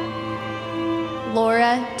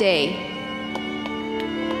 Laura Day.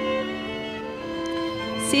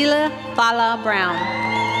 Priscilla Fala Brown.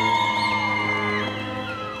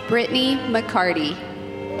 Brittany McCarty.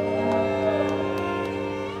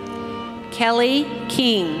 Kelly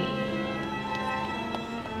King.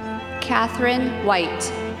 Catherine White.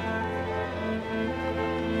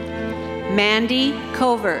 Mandy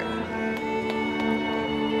Covert.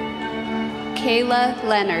 Kayla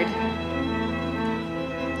Leonard.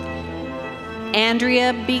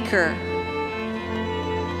 Andrea Beaker.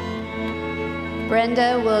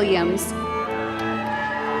 Brenda Williams.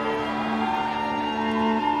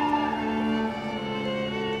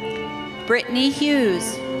 Brittany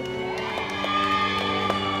Hughes.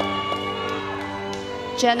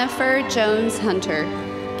 Jennifer Jones Hunter.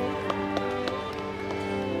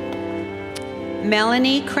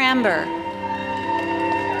 Melanie Cramber.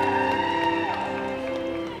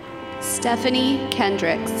 Stephanie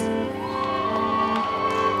Kendricks.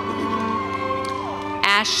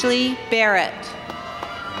 Ashley Barrett.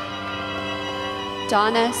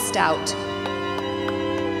 Donna Stout.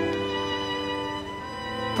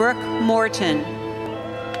 Brooke Morton.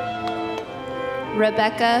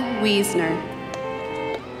 Rebecca Wiesner.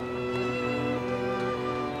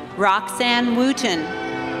 Roxanne Wooten.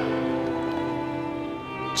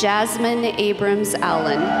 Jasmine Abrams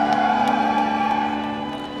Allen.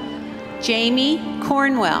 Jamie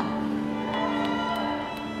Cornwell.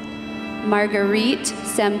 Marguerite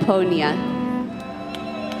Samponia.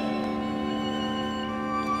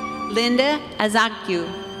 Linda Azakyu.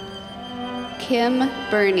 Kim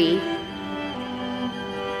Burney.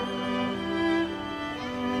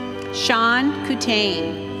 Sean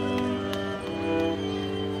Kutane.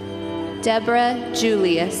 Deborah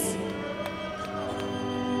Julius.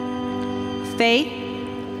 Faith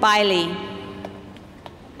Biley.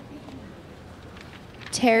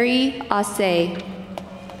 Terry Assay.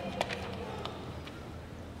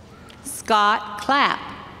 Scott Clapp.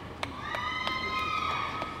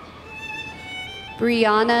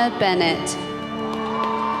 Brianna Bennett.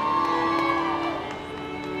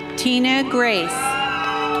 Tina Grace.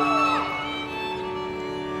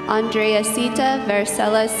 Andreasita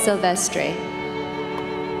Vercelas Silvestre.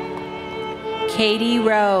 Katie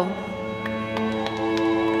Rowe.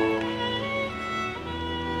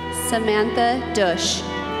 Samantha Dush.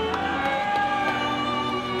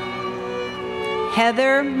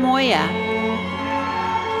 Heather Moya.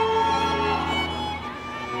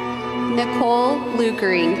 Nicole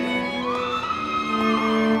Lukering.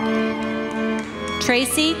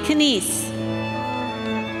 Tracy Canese.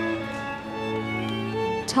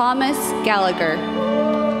 Thomas Gallagher.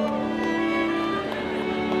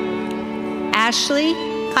 Ashley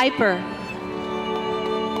Kuiper.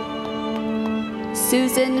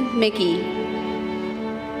 Susan Mickey.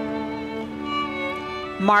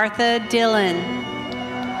 Martha Dillon.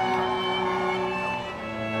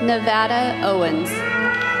 Nevada Owens.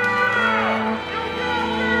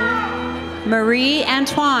 Marie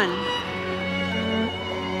Antoine.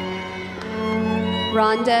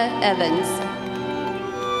 Rhonda Evans.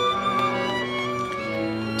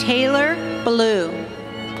 Taylor Blue.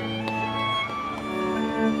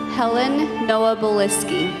 Helen Noah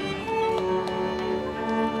Beliski.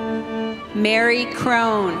 Mary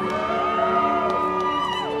Crone.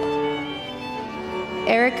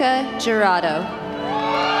 Erica Gerardo.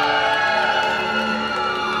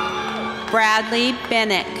 Bradley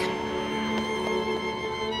Bennick.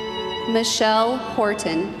 Michelle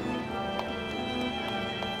Horton.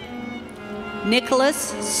 Nicholas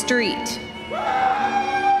Street.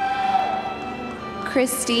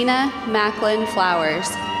 Christina Macklin Flowers.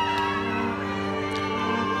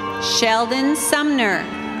 Sheldon Sumner.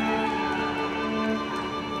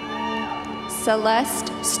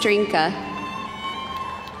 Celeste Strinka.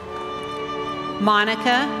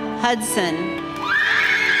 Monica Hudson.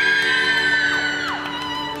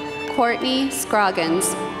 Courtney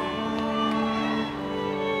Scroggins.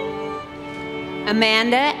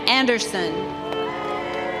 Amanda Anderson.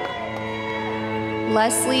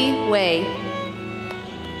 Leslie Way.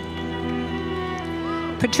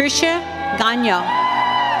 Patricia Gagno.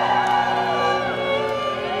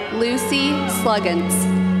 Lucy Sluggins.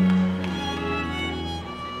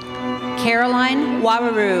 Caroline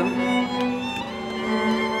Wawaru.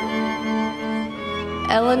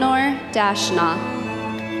 Eleanor Dashna.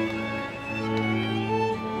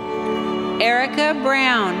 Erica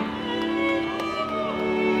Brown.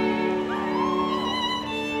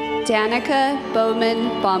 Danica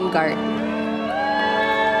Bowman Baumgart.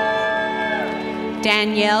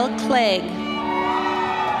 Danielle Clegg.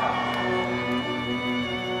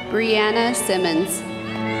 Brianna Simmons.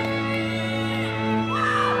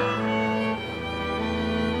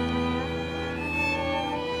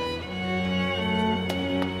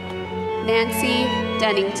 Nancy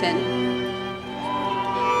Dennington.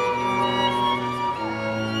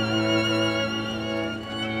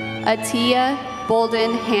 Atia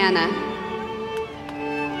Bolden Hannah.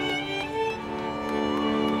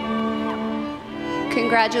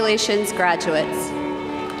 Congratulations, graduates.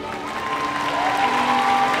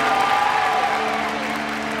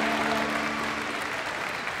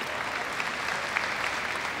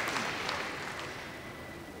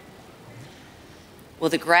 Will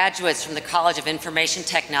the graduates from the College of Information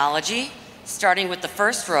Technology, starting with the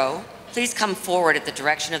first row, please come forward at the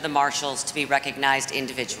direction of the marshals to be recognized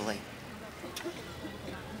individually.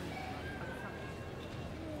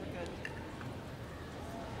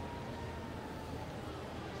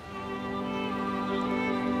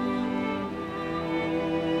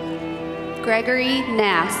 Gregory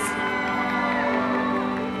Nass.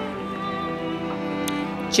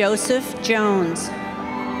 Joseph Jones.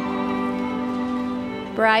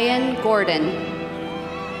 Brian Gordon.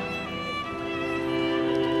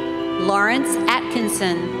 Lawrence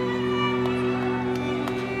Atkinson.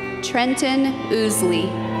 Trenton Oosley.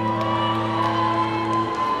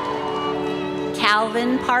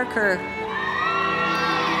 Calvin Parker.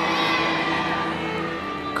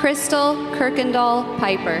 Crystal Kirkendall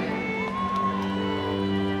Piper.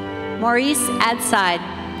 Maurice Adside.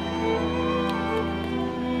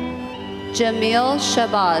 Jamil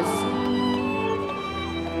Shabazz.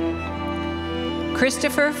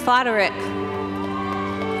 Christopher Foderick.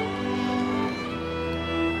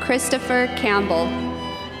 Christopher Campbell.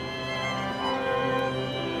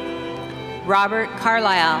 Robert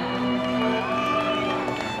Carlisle.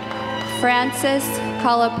 Francis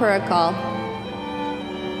Kalapurakal.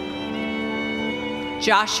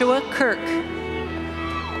 Joshua Kirk.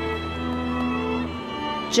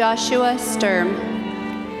 Joshua Sturm.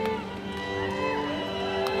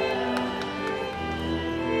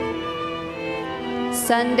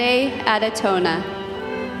 Sunday Adatona.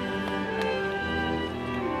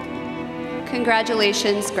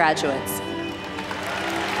 Congratulations, graduates.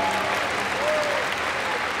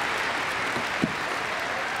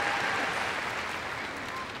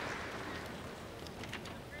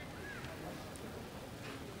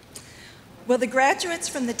 Will the graduates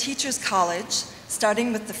from the Teachers College,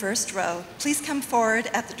 starting with the first row, please come forward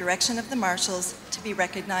at the direction of the marshals to be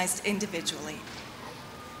recognized individually.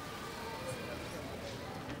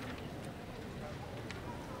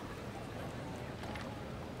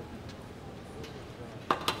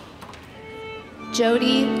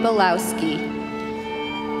 Jody Belowski.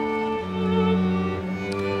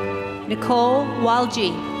 Nicole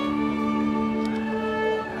Walji.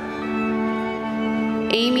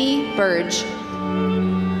 Amy Burge.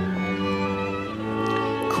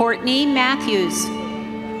 Courtney Matthews.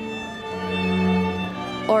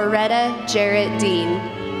 Oretta Jarrett Dean.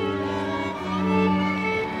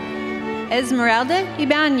 Esmeralda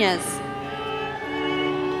Ibanez.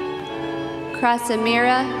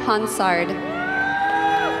 Krasimira Hansard.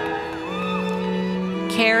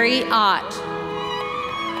 Carrie Ott.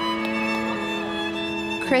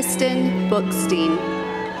 Kristen Bookstein.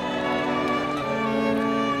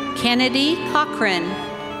 Kennedy Cochran.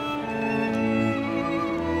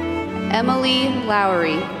 Emily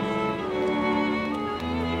Lowry.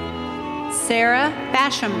 Sarah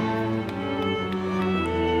Basham.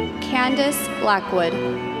 Candace Blackwood.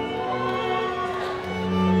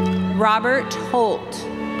 Robert Holt.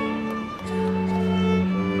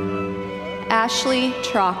 Ashley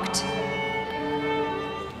Trocht.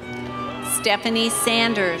 Stephanie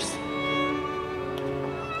Sanders.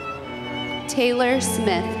 Taylor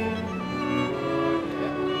Smith.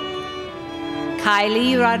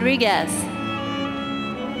 Kylie Rodriguez.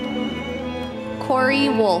 Corey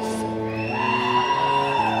Wolf.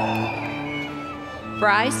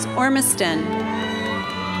 Bryce Ormiston.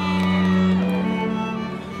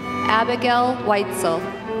 Abigail Weitzel.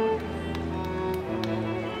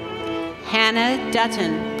 Hannah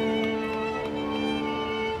Dutton.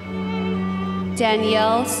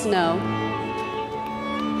 Danielle Snow.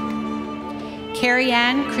 Carrie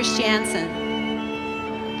Ann Christiansen.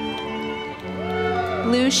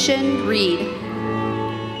 Lucian Reed.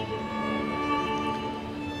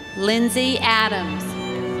 Lindsay Adams.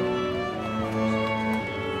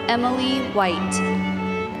 Emily White.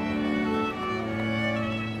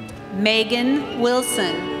 Megan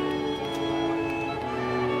Wilson.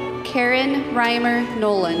 Karen Reimer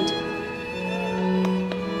Noland.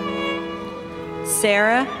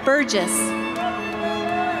 Sarah Burgess.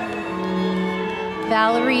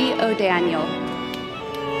 Valerie O'Daniel.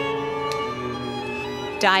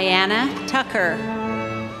 Diana Tucker.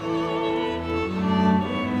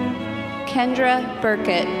 Kendra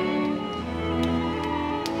Burkett.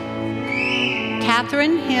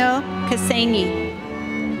 Catherine Hill Cassani.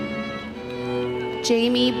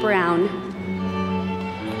 Jamie Brown.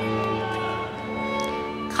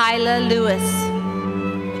 Kyla Lewis.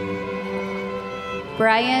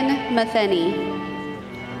 Brian Matheny.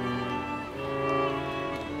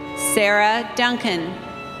 Sarah Duncan.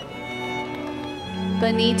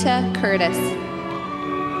 Benita Curtis.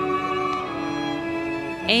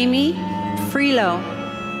 Amy Freelo.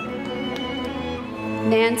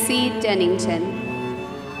 Nancy Dennington.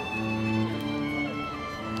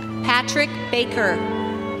 Patrick Baker.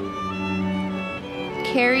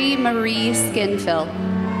 Carrie Marie Skinfill.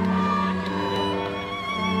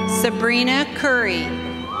 Sabrina Curry.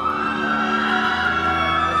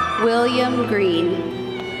 William Green.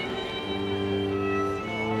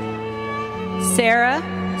 Sarah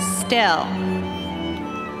Stell.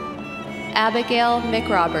 Abigail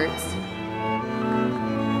McRoberts.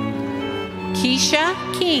 Keisha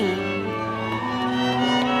King.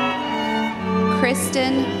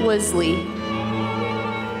 Kristen Woosley.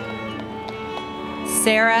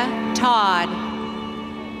 Sarah Todd.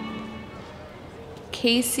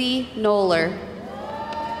 Casey Knoller.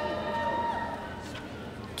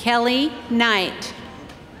 Kelly Knight.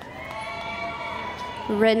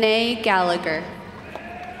 Renee Gallagher.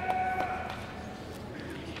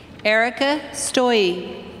 Erica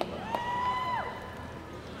Stoy.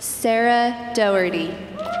 Sarah Doherty.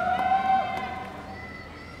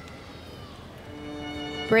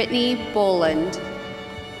 Brittany Boland.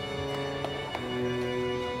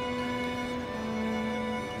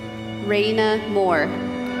 Raina Moore.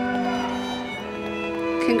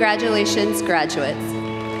 Congratulations, graduates.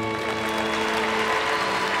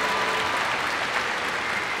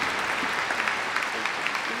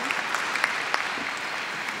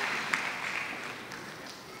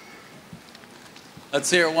 Let's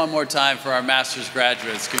hear it one more time for our master's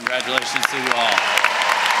graduates. Congratulations to you all.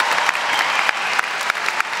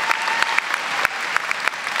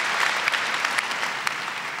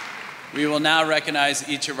 We will now recognize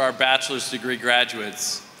each of our bachelor's degree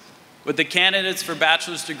graduates. Would the candidates for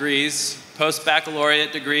bachelor's degrees,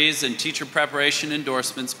 post-baccalaureate degrees, and teacher preparation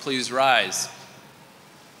endorsements please rise,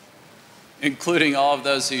 including all of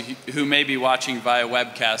those who may be watching via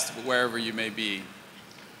webcast, wherever you may be.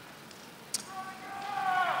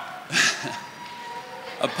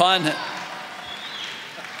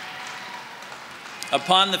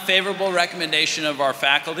 Upon the favorable recommendation of our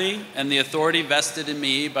faculty and the authority vested in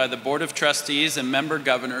me by the Board of Trustees and member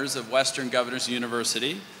governors of Western Governors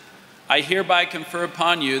University, I hereby confer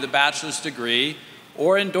upon you the bachelor's degree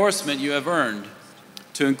or endorsement you have earned,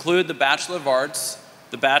 to include the Bachelor of Arts,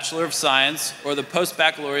 the Bachelor of Science, or the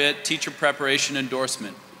post-baccalaureate teacher preparation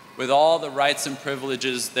endorsement, with all the rights and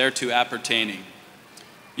privileges thereto appertaining.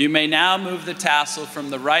 You may now move the tassel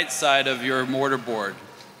from the right side of your mortarboard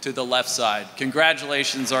to the left side.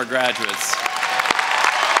 Congratulations, our graduates.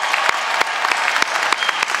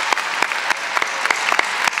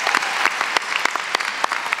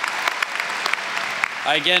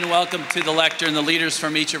 I again welcome to the lectern the leaders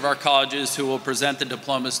from each of our colleges who will present the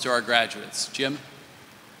diplomas to our graduates. Jim?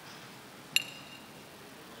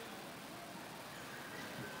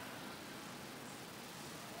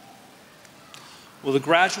 Will the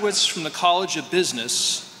graduates from the College of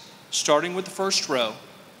Business, starting with the first row,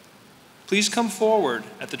 please come forward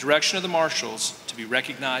at the direction of the marshals to be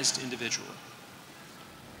recognized individually.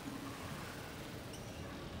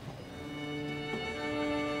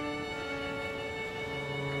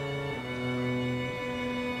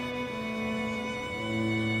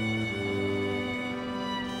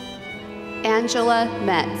 Angela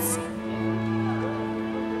Metz.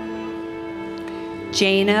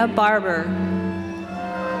 Jana Barber.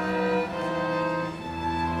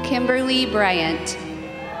 Kimberly Bryant.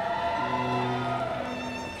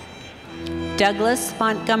 Douglas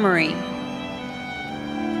Montgomery.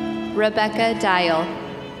 Rebecca Dial.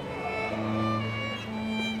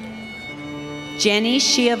 Jenny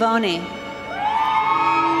Schiavone.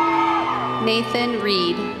 Nathan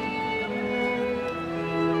Reed.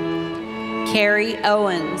 Carrie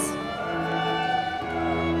Owens.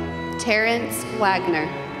 Terrence Wagner.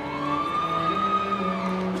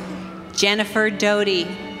 Jennifer Doty.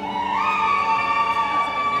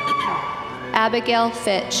 Abigail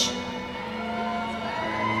Fitch.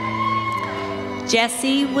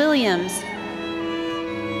 Jesse Williams.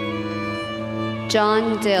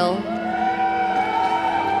 John Dill.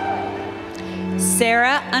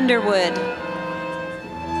 Sarah Underwood.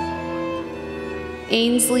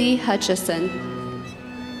 Ainsley Hutchison.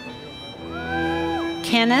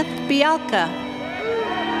 Kenneth Bialka.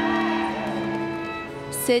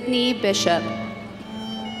 Sydney Bishop.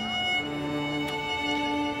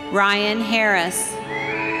 Ryan Harris.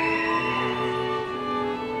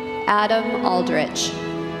 Adam Aldrich.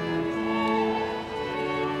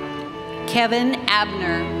 Kevin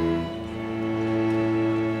Abner.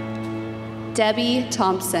 Debbie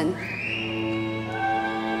Thompson.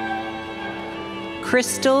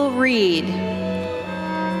 Crystal Reed.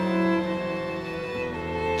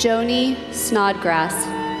 Joni Snodgrass.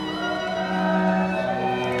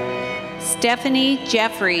 Stephanie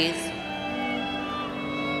Jeffries.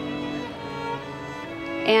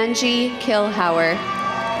 Angie Kilhauer.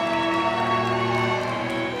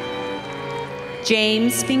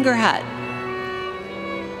 James Fingerhut.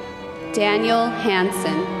 Daniel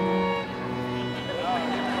Hansen.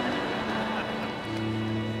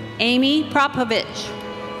 Amy Propovich.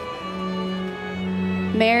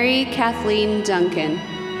 Mary Kathleen Duncan.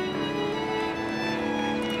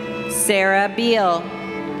 Sarah Beal.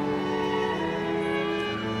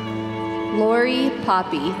 Lori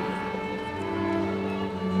Poppy.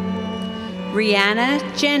 Rihanna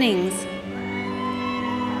Jennings.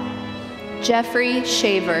 Jeffrey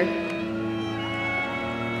Shaver.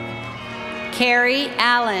 Carrie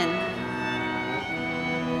Allen.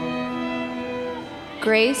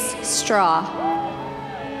 Grace Straw.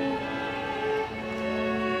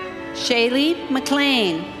 Shaylee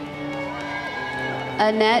McLean.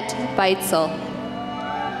 Annette Beitzel.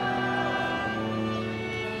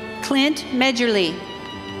 Clint Medgerly.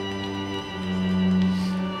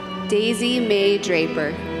 Daisy Mae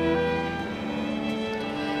Draper.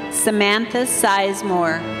 Samantha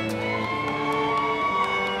Sizemore.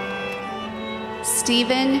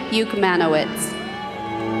 Stephen Yukmanowitz.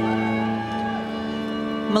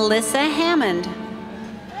 Melissa Hammond.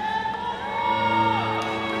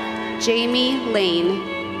 Jamie Lane.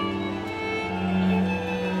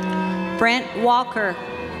 Brent Walker.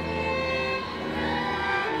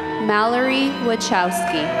 Mallory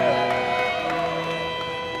Wachowski.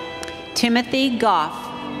 Timothy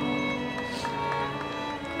Goff.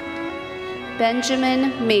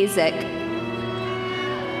 Benjamin Mazik.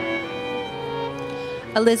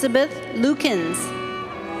 Elizabeth Lukens.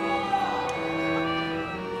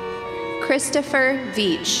 Christopher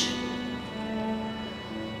Veach.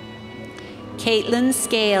 Caitlin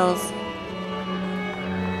Scales.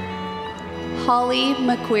 Holly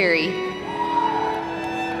McQuarrie.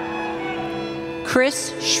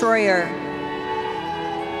 Chris Schroyer.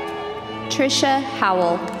 Trisha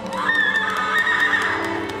Howell.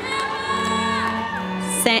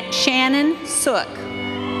 Shannon Sook.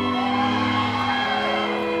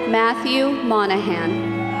 Matthew Monahan.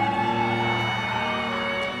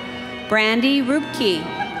 Brandy Rubke.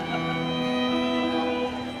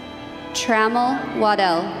 Trammell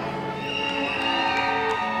Waddell.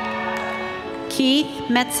 Keith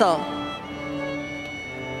Metzel.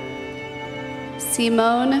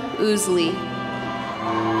 Simone Ousley.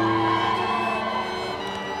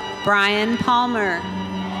 Brian Palmer.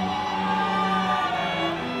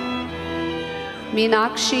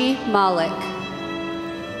 Meenakshi Malik.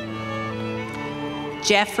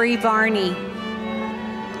 Jeffrey Varney.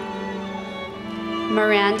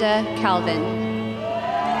 Miranda Calvin.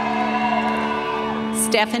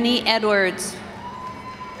 Stephanie Edwards.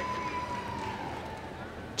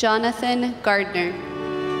 Jonathan Gardner.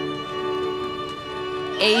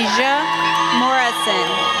 Asia Morrison.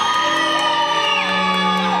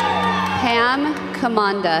 Pam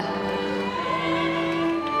Kamanda.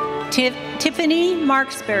 Tiffany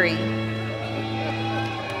Marksbury.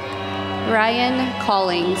 Ryan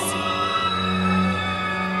Collings.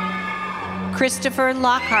 Christopher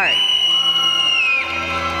Lockhart.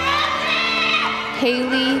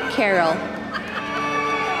 Haley Carroll.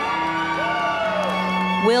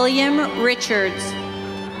 William Richards.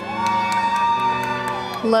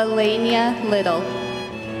 Lalania Little.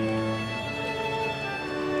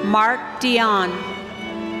 Mark Dion.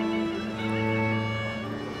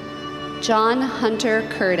 John Hunter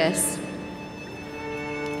Curtis.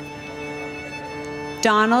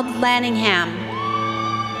 Donald Lanningham.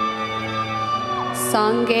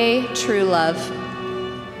 Sangay Truelove.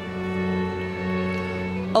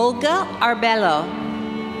 Olga Arbello.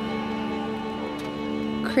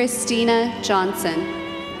 Christina Johnson.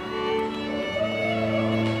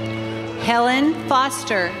 Helen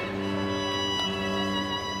Foster.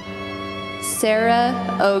 Sarah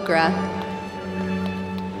Ogra.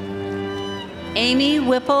 Amy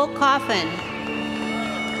Whipple Coffin.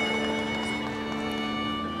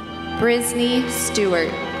 Brisney Stewart.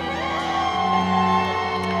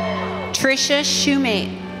 Tricia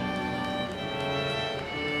Shoemate.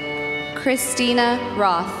 Christina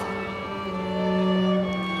Roth.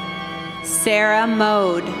 Sarah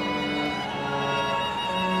Mode.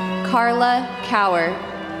 Carla Cower,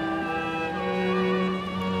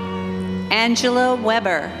 Angela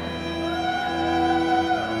Weber,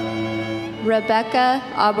 Rebecca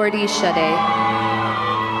Abordishade,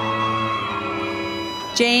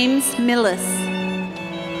 James Millis,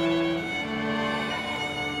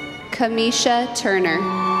 Kamisha Turner,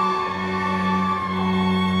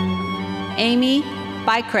 Amy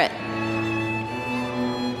Bykret,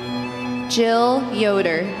 Jill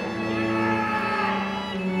Yoder,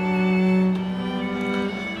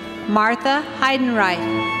 Martha Heidenreich,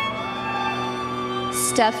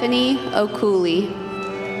 Stephanie Okuli,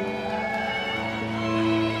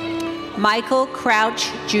 Michael Crouch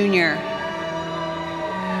Jr.,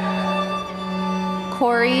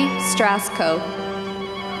 Corey Strasko,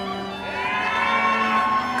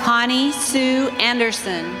 Connie Sue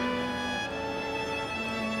Anderson,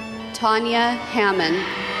 Tanya Hammond,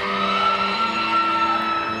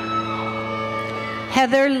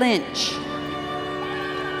 Heather Lynch,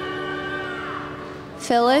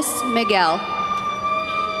 Phyllis Miguel,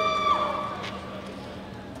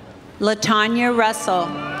 Latanya Russell,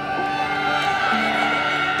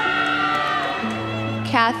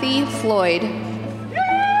 Kathy Floyd,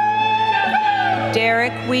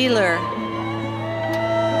 Derek Wheeler,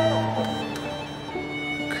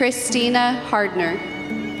 Christina Hardner,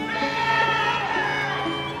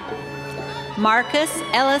 Marcus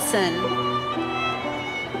Ellison,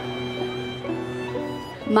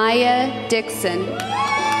 Maya Dixon,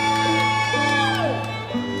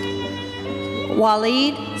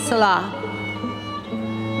 Waleed Salah,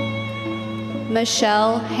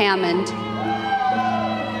 Michelle Hammond,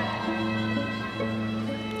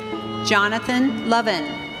 Jonathan Lovin,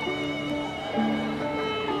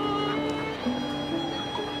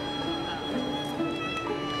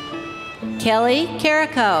 Kelly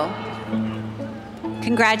Carrico.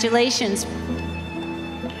 Congratulations.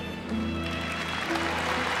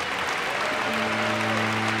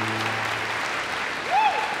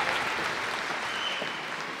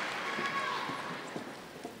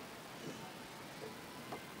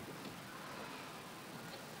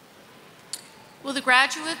 Will the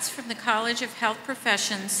graduates from the College of Health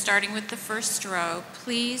Professions, starting with the first row,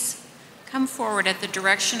 please come forward at the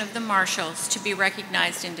direction of the marshals to be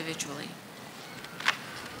recognized individually?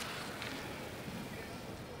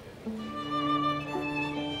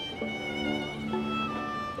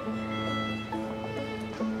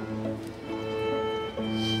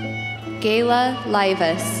 Gayla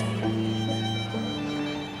Livas,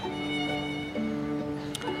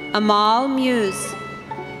 Amal Muse,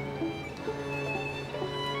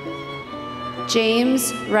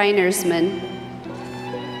 James Reinersman,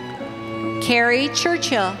 Carrie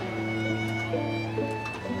Churchill,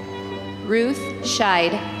 Ruth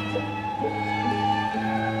Scheid,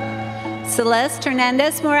 Celeste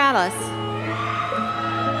Hernandez Morales,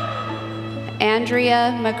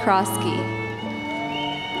 Andrea McCroskey,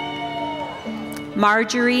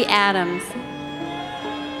 Marjorie Adams,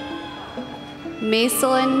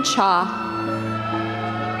 Macelyn Cha,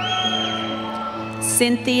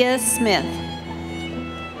 Cynthia Smith,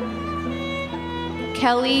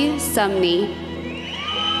 Kelly Sumney,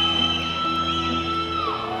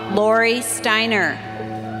 Lori Steiner,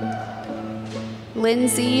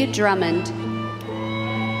 Lindsay Drummond,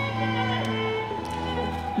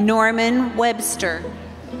 Norman Webster,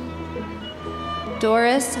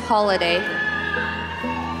 Doris Holliday,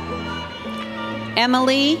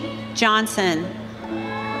 Emily Johnson,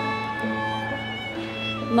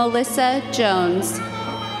 Melissa Jones,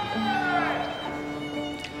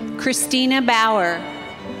 Christina Bauer,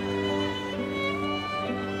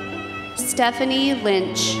 Stephanie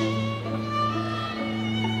Lynch,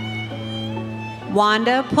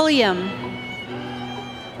 Wanda Pulliam,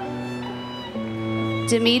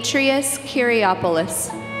 Demetrius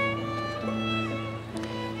Kyriopoulos,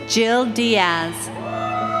 Jill Diaz,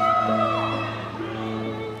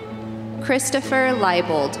 Christopher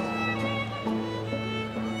Leibold,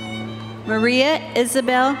 Maria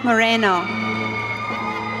Isabel Moreno,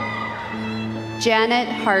 Janet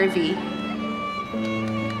Harvey,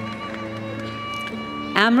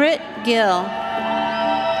 Amrit Gill,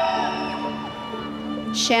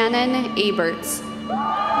 Shannon Aberts,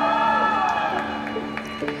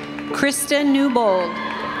 Krista Newbold,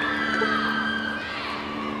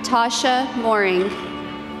 Tasha Mooring,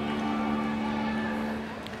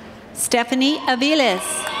 Stephanie Aviles,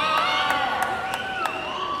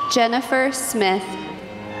 Jennifer Smith,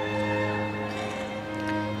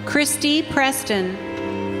 Christy Preston,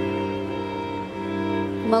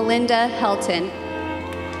 Melinda Helton,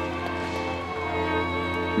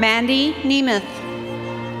 Mandy Nemeth,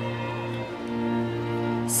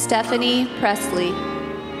 Stephanie Presley.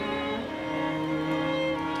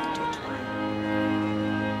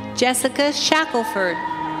 Jessica Shackelford.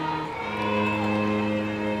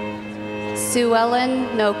 Sue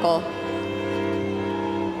Ellen Nokel.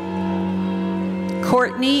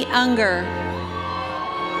 Courtney Unger.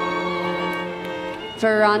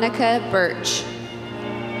 Veronica Birch.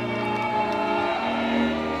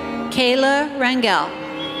 Kayla Rangel.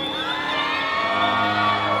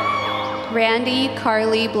 Randy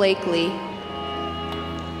Carly Blakely.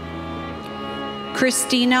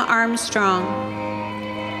 Christina Armstrong.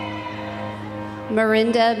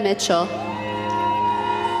 Marinda Mitchell.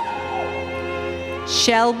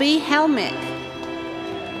 Shelby Helmick.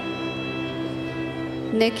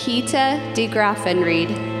 Nikita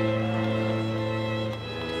DeGraffenried.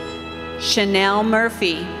 Chanel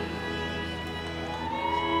Murphy.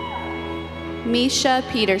 Misha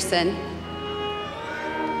Peterson.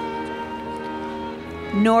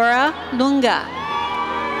 Nora Lunga.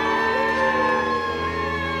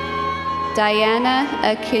 Diana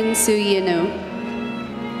Akinsuyinu.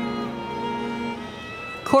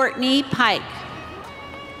 Courtney Pike.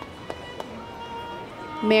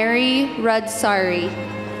 Mary Rudsari.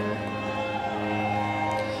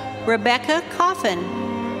 Rebecca Coffin.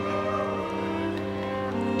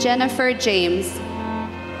 Jennifer James.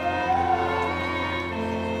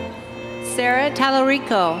 Sarah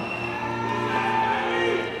Talarico.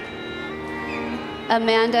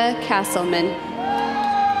 Amanda Castleman.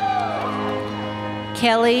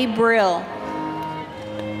 Kelly Brill.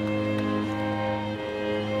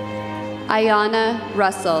 Ayana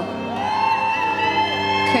Russell.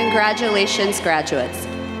 Congratulations, graduates.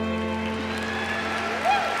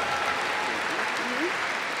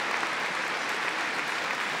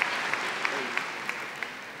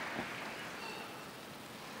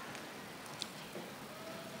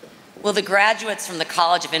 Will the graduates from the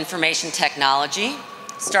College of Information Technology,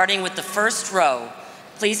 starting with the first row,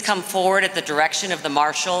 please come forward at the direction of the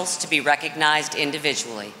marshals to be recognized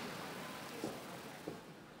individually.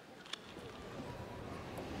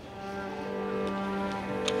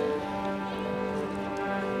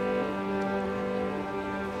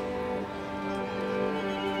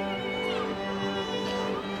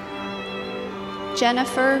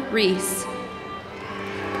 Jennifer Reese.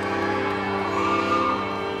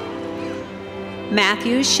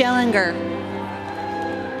 Matthew Schellinger.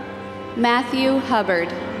 Matthew Hubbard.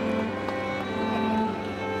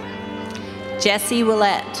 Jesse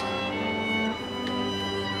Willette.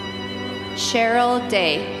 Cheryl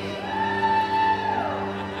Day.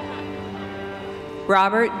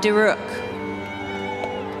 Robert DeRook.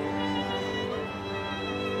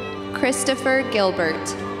 Christopher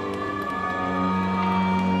Gilbert.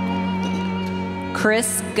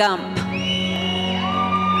 Chris Gump.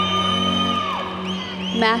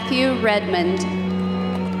 Matthew Redmond.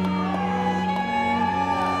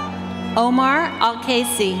 Omar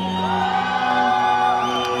Alcasi.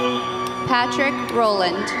 Patrick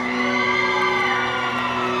Rowland.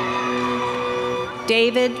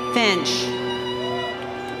 David Finch.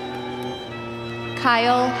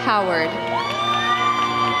 Kyle Howard.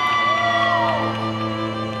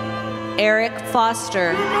 Eric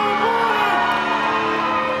Foster.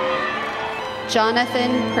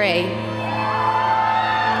 Jonathan Prey.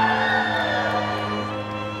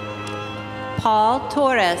 Paul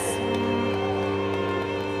Torres.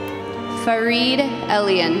 Fareed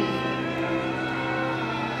Elian.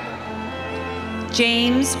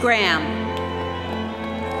 James Graham.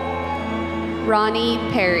 Ronnie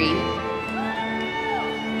Perry.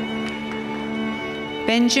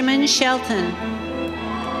 Benjamin Shelton.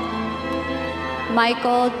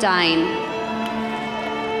 Michael Dine.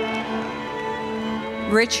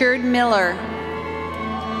 Richard Miller.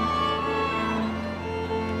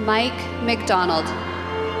 Mike McDonald.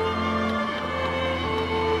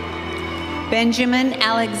 Benjamin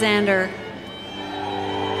Alexander.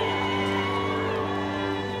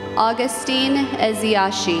 Augustine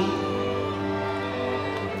Eziashi.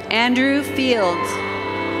 Andrew Fields.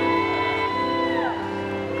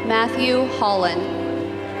 Matthew Holland.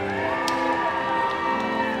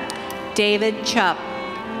 David Chupp.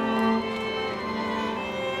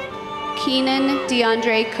 Keenan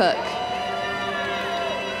DeAndre Cook.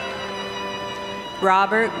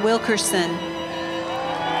 Robert Wilkerson.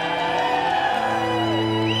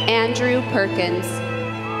 Andrew Perkins.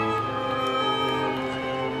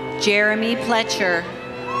 Jeremy Pletcher.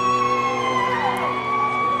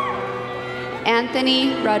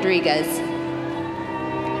 Anthony Rodriguez.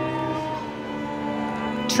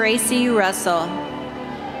 Tracy Russell.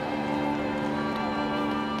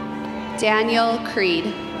 Daniel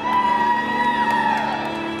Creed.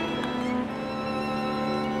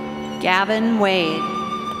 Gavin Wade.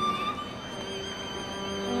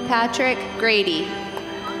 Patrick Grady.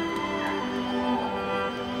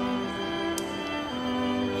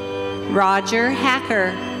 Roger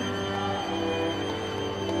Hacker.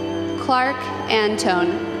 Clark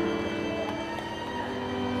Antone.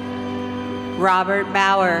 Robert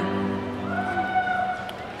Bauer.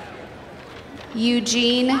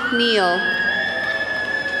 Eugene Neal.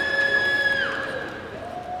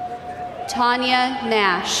 Tanya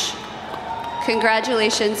Nash.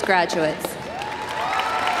 Congratulations, graduates.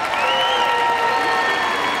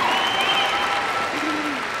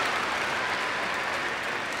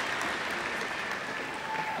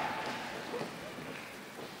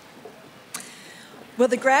 Will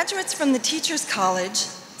the graduates from the Teachers College,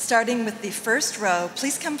 starting with the first row,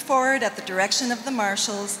 please come forward at the direction of the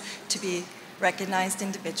marshals to be recognized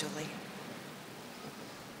individually.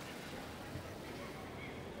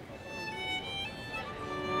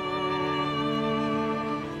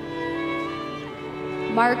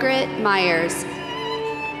 Margaret Myers.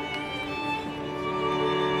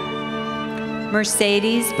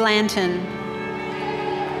 Mercedes Blanton.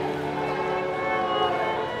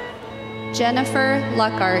 Jennifer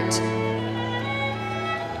Luckart.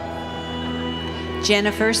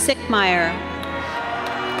 Jennifer Sickmeyer.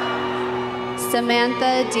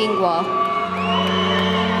 Samantha Dingwall.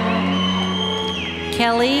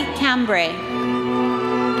 Kelly Cambray.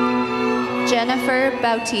 Jennifer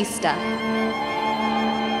Bautista.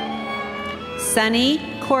 Sunny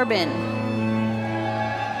Corbin.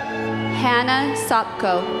 Hannah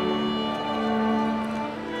Sopko.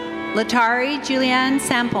 Latari Julianne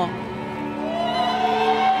Sample.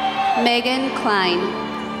 Megan Klein.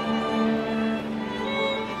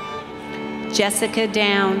 Jessica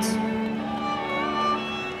Downs.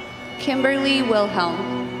 Kimberly Wilhelm.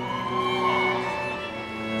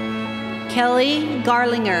 Kelly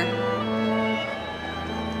Garlinger.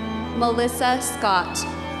 Melissa Scott.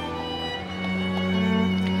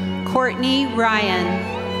 Courtney Ryan.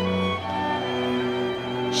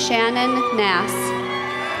 Shannon Nass.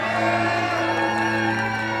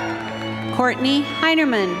 Courtney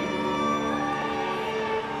Heinerman.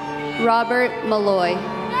 Robert Malloy.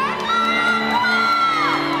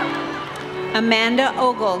 Amanda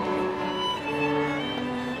Ogle.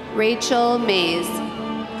 Rachel Mays.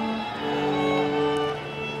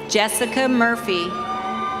 Jessica Murphy.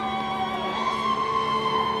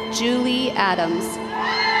 Julie Adams.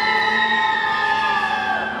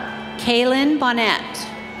 Kaylin Bonnet.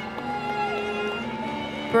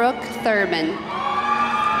 Brooke Thurman.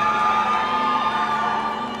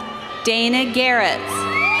 Dana Garrett.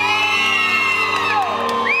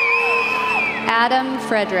 Adam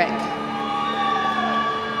Frederick.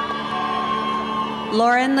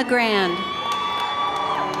 Lauren LeGrand.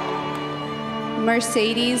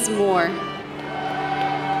 Mercedes Moore.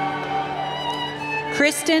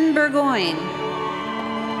 Kristen Burgoyne.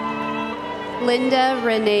 Linda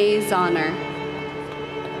Renee Zahner.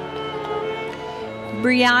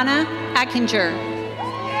 Brianna Ackinger.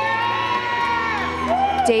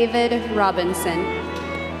 David Robinson.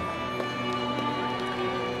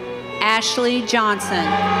 Ashley Johnson.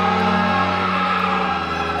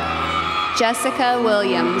 Jessica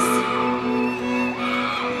Williams.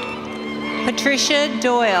 Patricia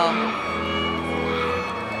Doyle.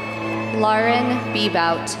 Lauren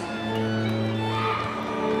Bebout.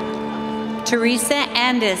 Teresa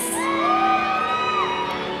Andis.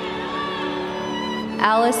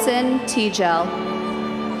 Allison Tegel.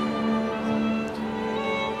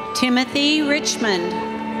 Timothy Richmond.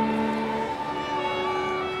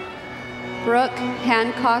 Brooke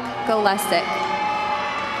Hancock Galesic.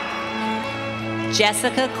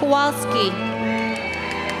 Jessica Kowalski.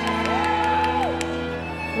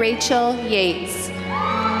 Rachel Yates.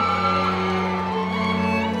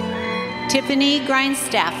 Tiffany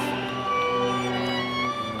Grindstaff.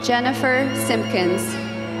 Jennifer Simpkins.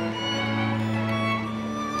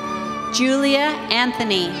 Julia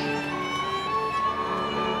Anthony.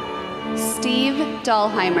 Steve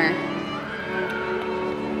Dahlheimer.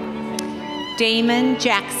 Damon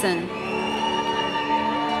Jackson.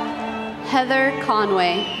 Heather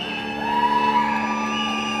Conway.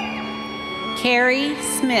 Carrie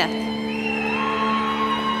Smith.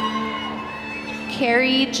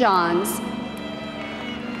 Carrie Johns.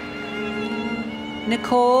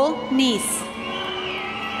 Nicole Neese.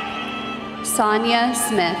 Sonia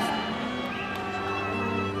Smith.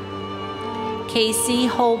 Casey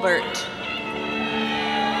Holbert.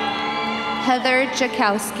 Heather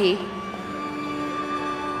Jakowski.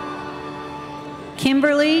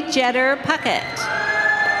 Kimberly Jetter Puckett.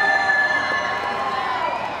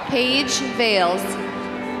 Paige Vales.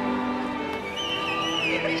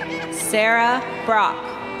 Sarah Brock.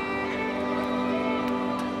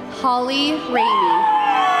 Holly Ramey.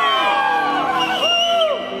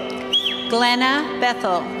 Glenna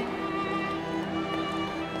Bethel.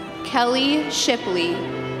 Kelly Shipley.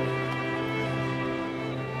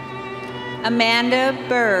 Amanda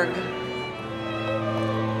Berg.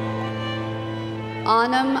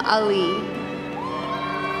 Anam Ali.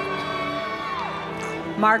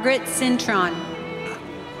 Margaret Cintron.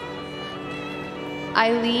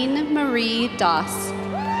 Eileen Marie Doss.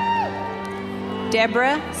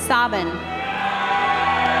 Deborah Sabin.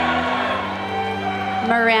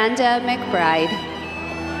 Miranda McBride.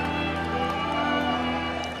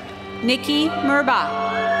 Nikki Murbach.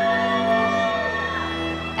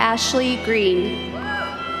 Ashley Green.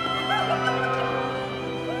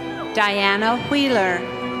 Diana Wheeler.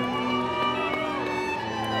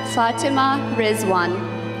 Fatima Rizwan.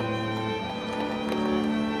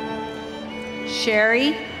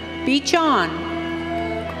 Sherry Beachon.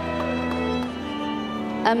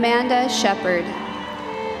 Amanda Shepard.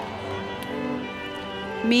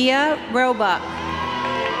 Mia Roebuck.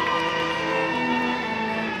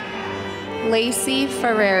 Lacey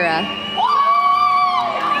Ferreira.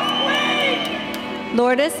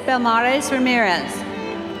 Lourdes Belmares Ramirez.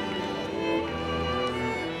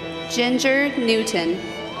 Ginger Newton.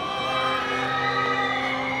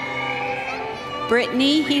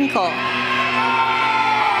 Brittany Hinkle.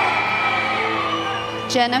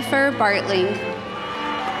 Jennifer Bartling.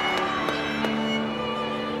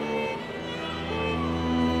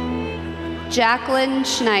 Jacqueline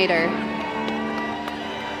Schneider.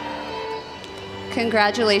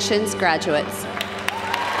 Congratulations, graduates.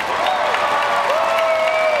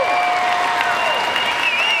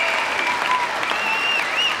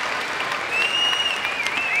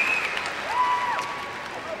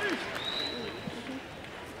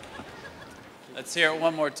 Let's hear it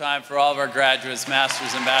one more time for all of our graduates,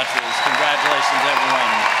 masters and bachelors. Congratulations,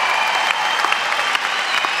 everyone.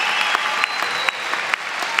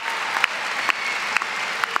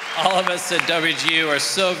 All of us at WGU are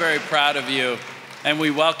so very proud of you, and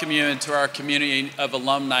we welcome you into our community of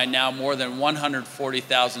alumni, now more than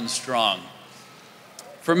 140,000 strong.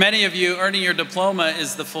 For many of you, earning your diploma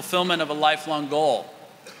is the fulfillment of a lifelong goal.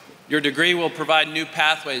 Your degree will provide new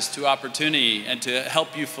pathways to opportunity and to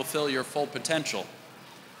help you fulfill your full potential.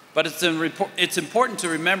 But it's important to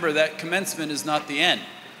remember that commencement is not the end.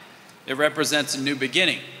 It represents a new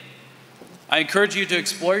beginning. I encourage you to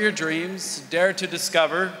explore your dreams, dare to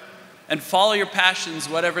discover, and follow your passions,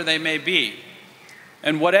 whatever they may be.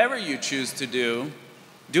 And whatever you choose to do,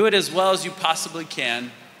 do it as well as you possibly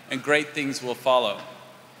can, and great things will follow.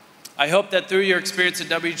 I hope that through your experience at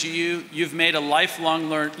WGU, you've made lifelong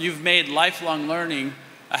learning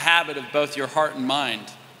a habit of both your heart and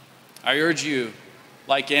mind. I urge you,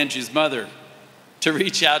 like Angie's mother, to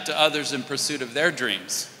reach out to others in pursuit of their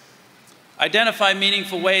dreams. Identify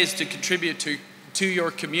meaningful ways to contribute to your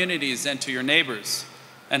communities and to your neighbors,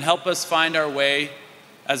 and help us find our way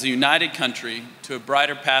as a united country to a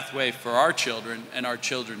brighter pathway for our children and our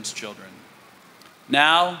children's children.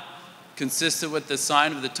 Now, consistent with the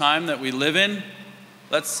sign of the time that we live in,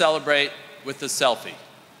 let's celebrate with a selfie.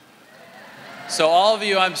 So all of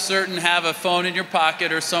you, I'm certain, have a phone in your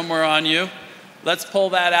pocket or somewhere on you. Let's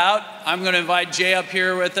pull that out. I'm going to invite Jay up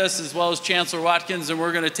here with us, as well as Chancellor Watkins, and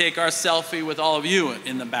we're going to take our selfie with all of you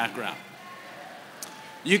in the background.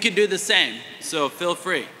 You can do the same, so feel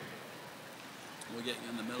free. We'll get you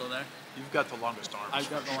in the middle there. You've got the longest arms. I've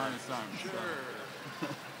got the longest arms. Sure.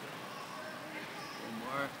 One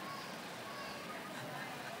more.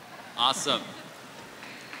 Awesome.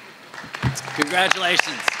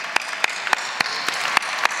 Congratulations.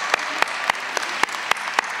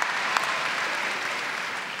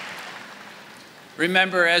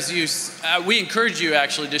 Remember, we encourage you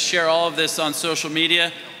actually to share all of this on social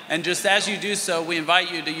media. And just as you do so, we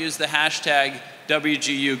invite you to use the hashtag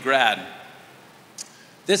WGUGrad.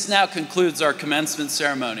 This now concludes our commencement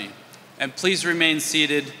ceremony. And please remain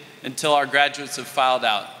seated until our graduates have filed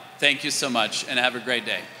out. Thank you so much, and have a great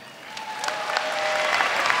day.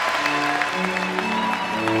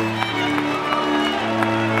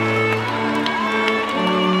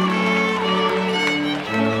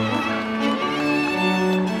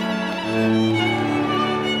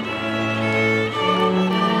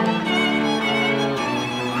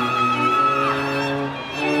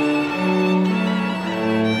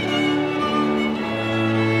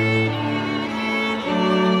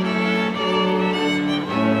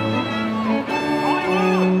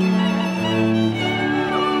 Hollywood!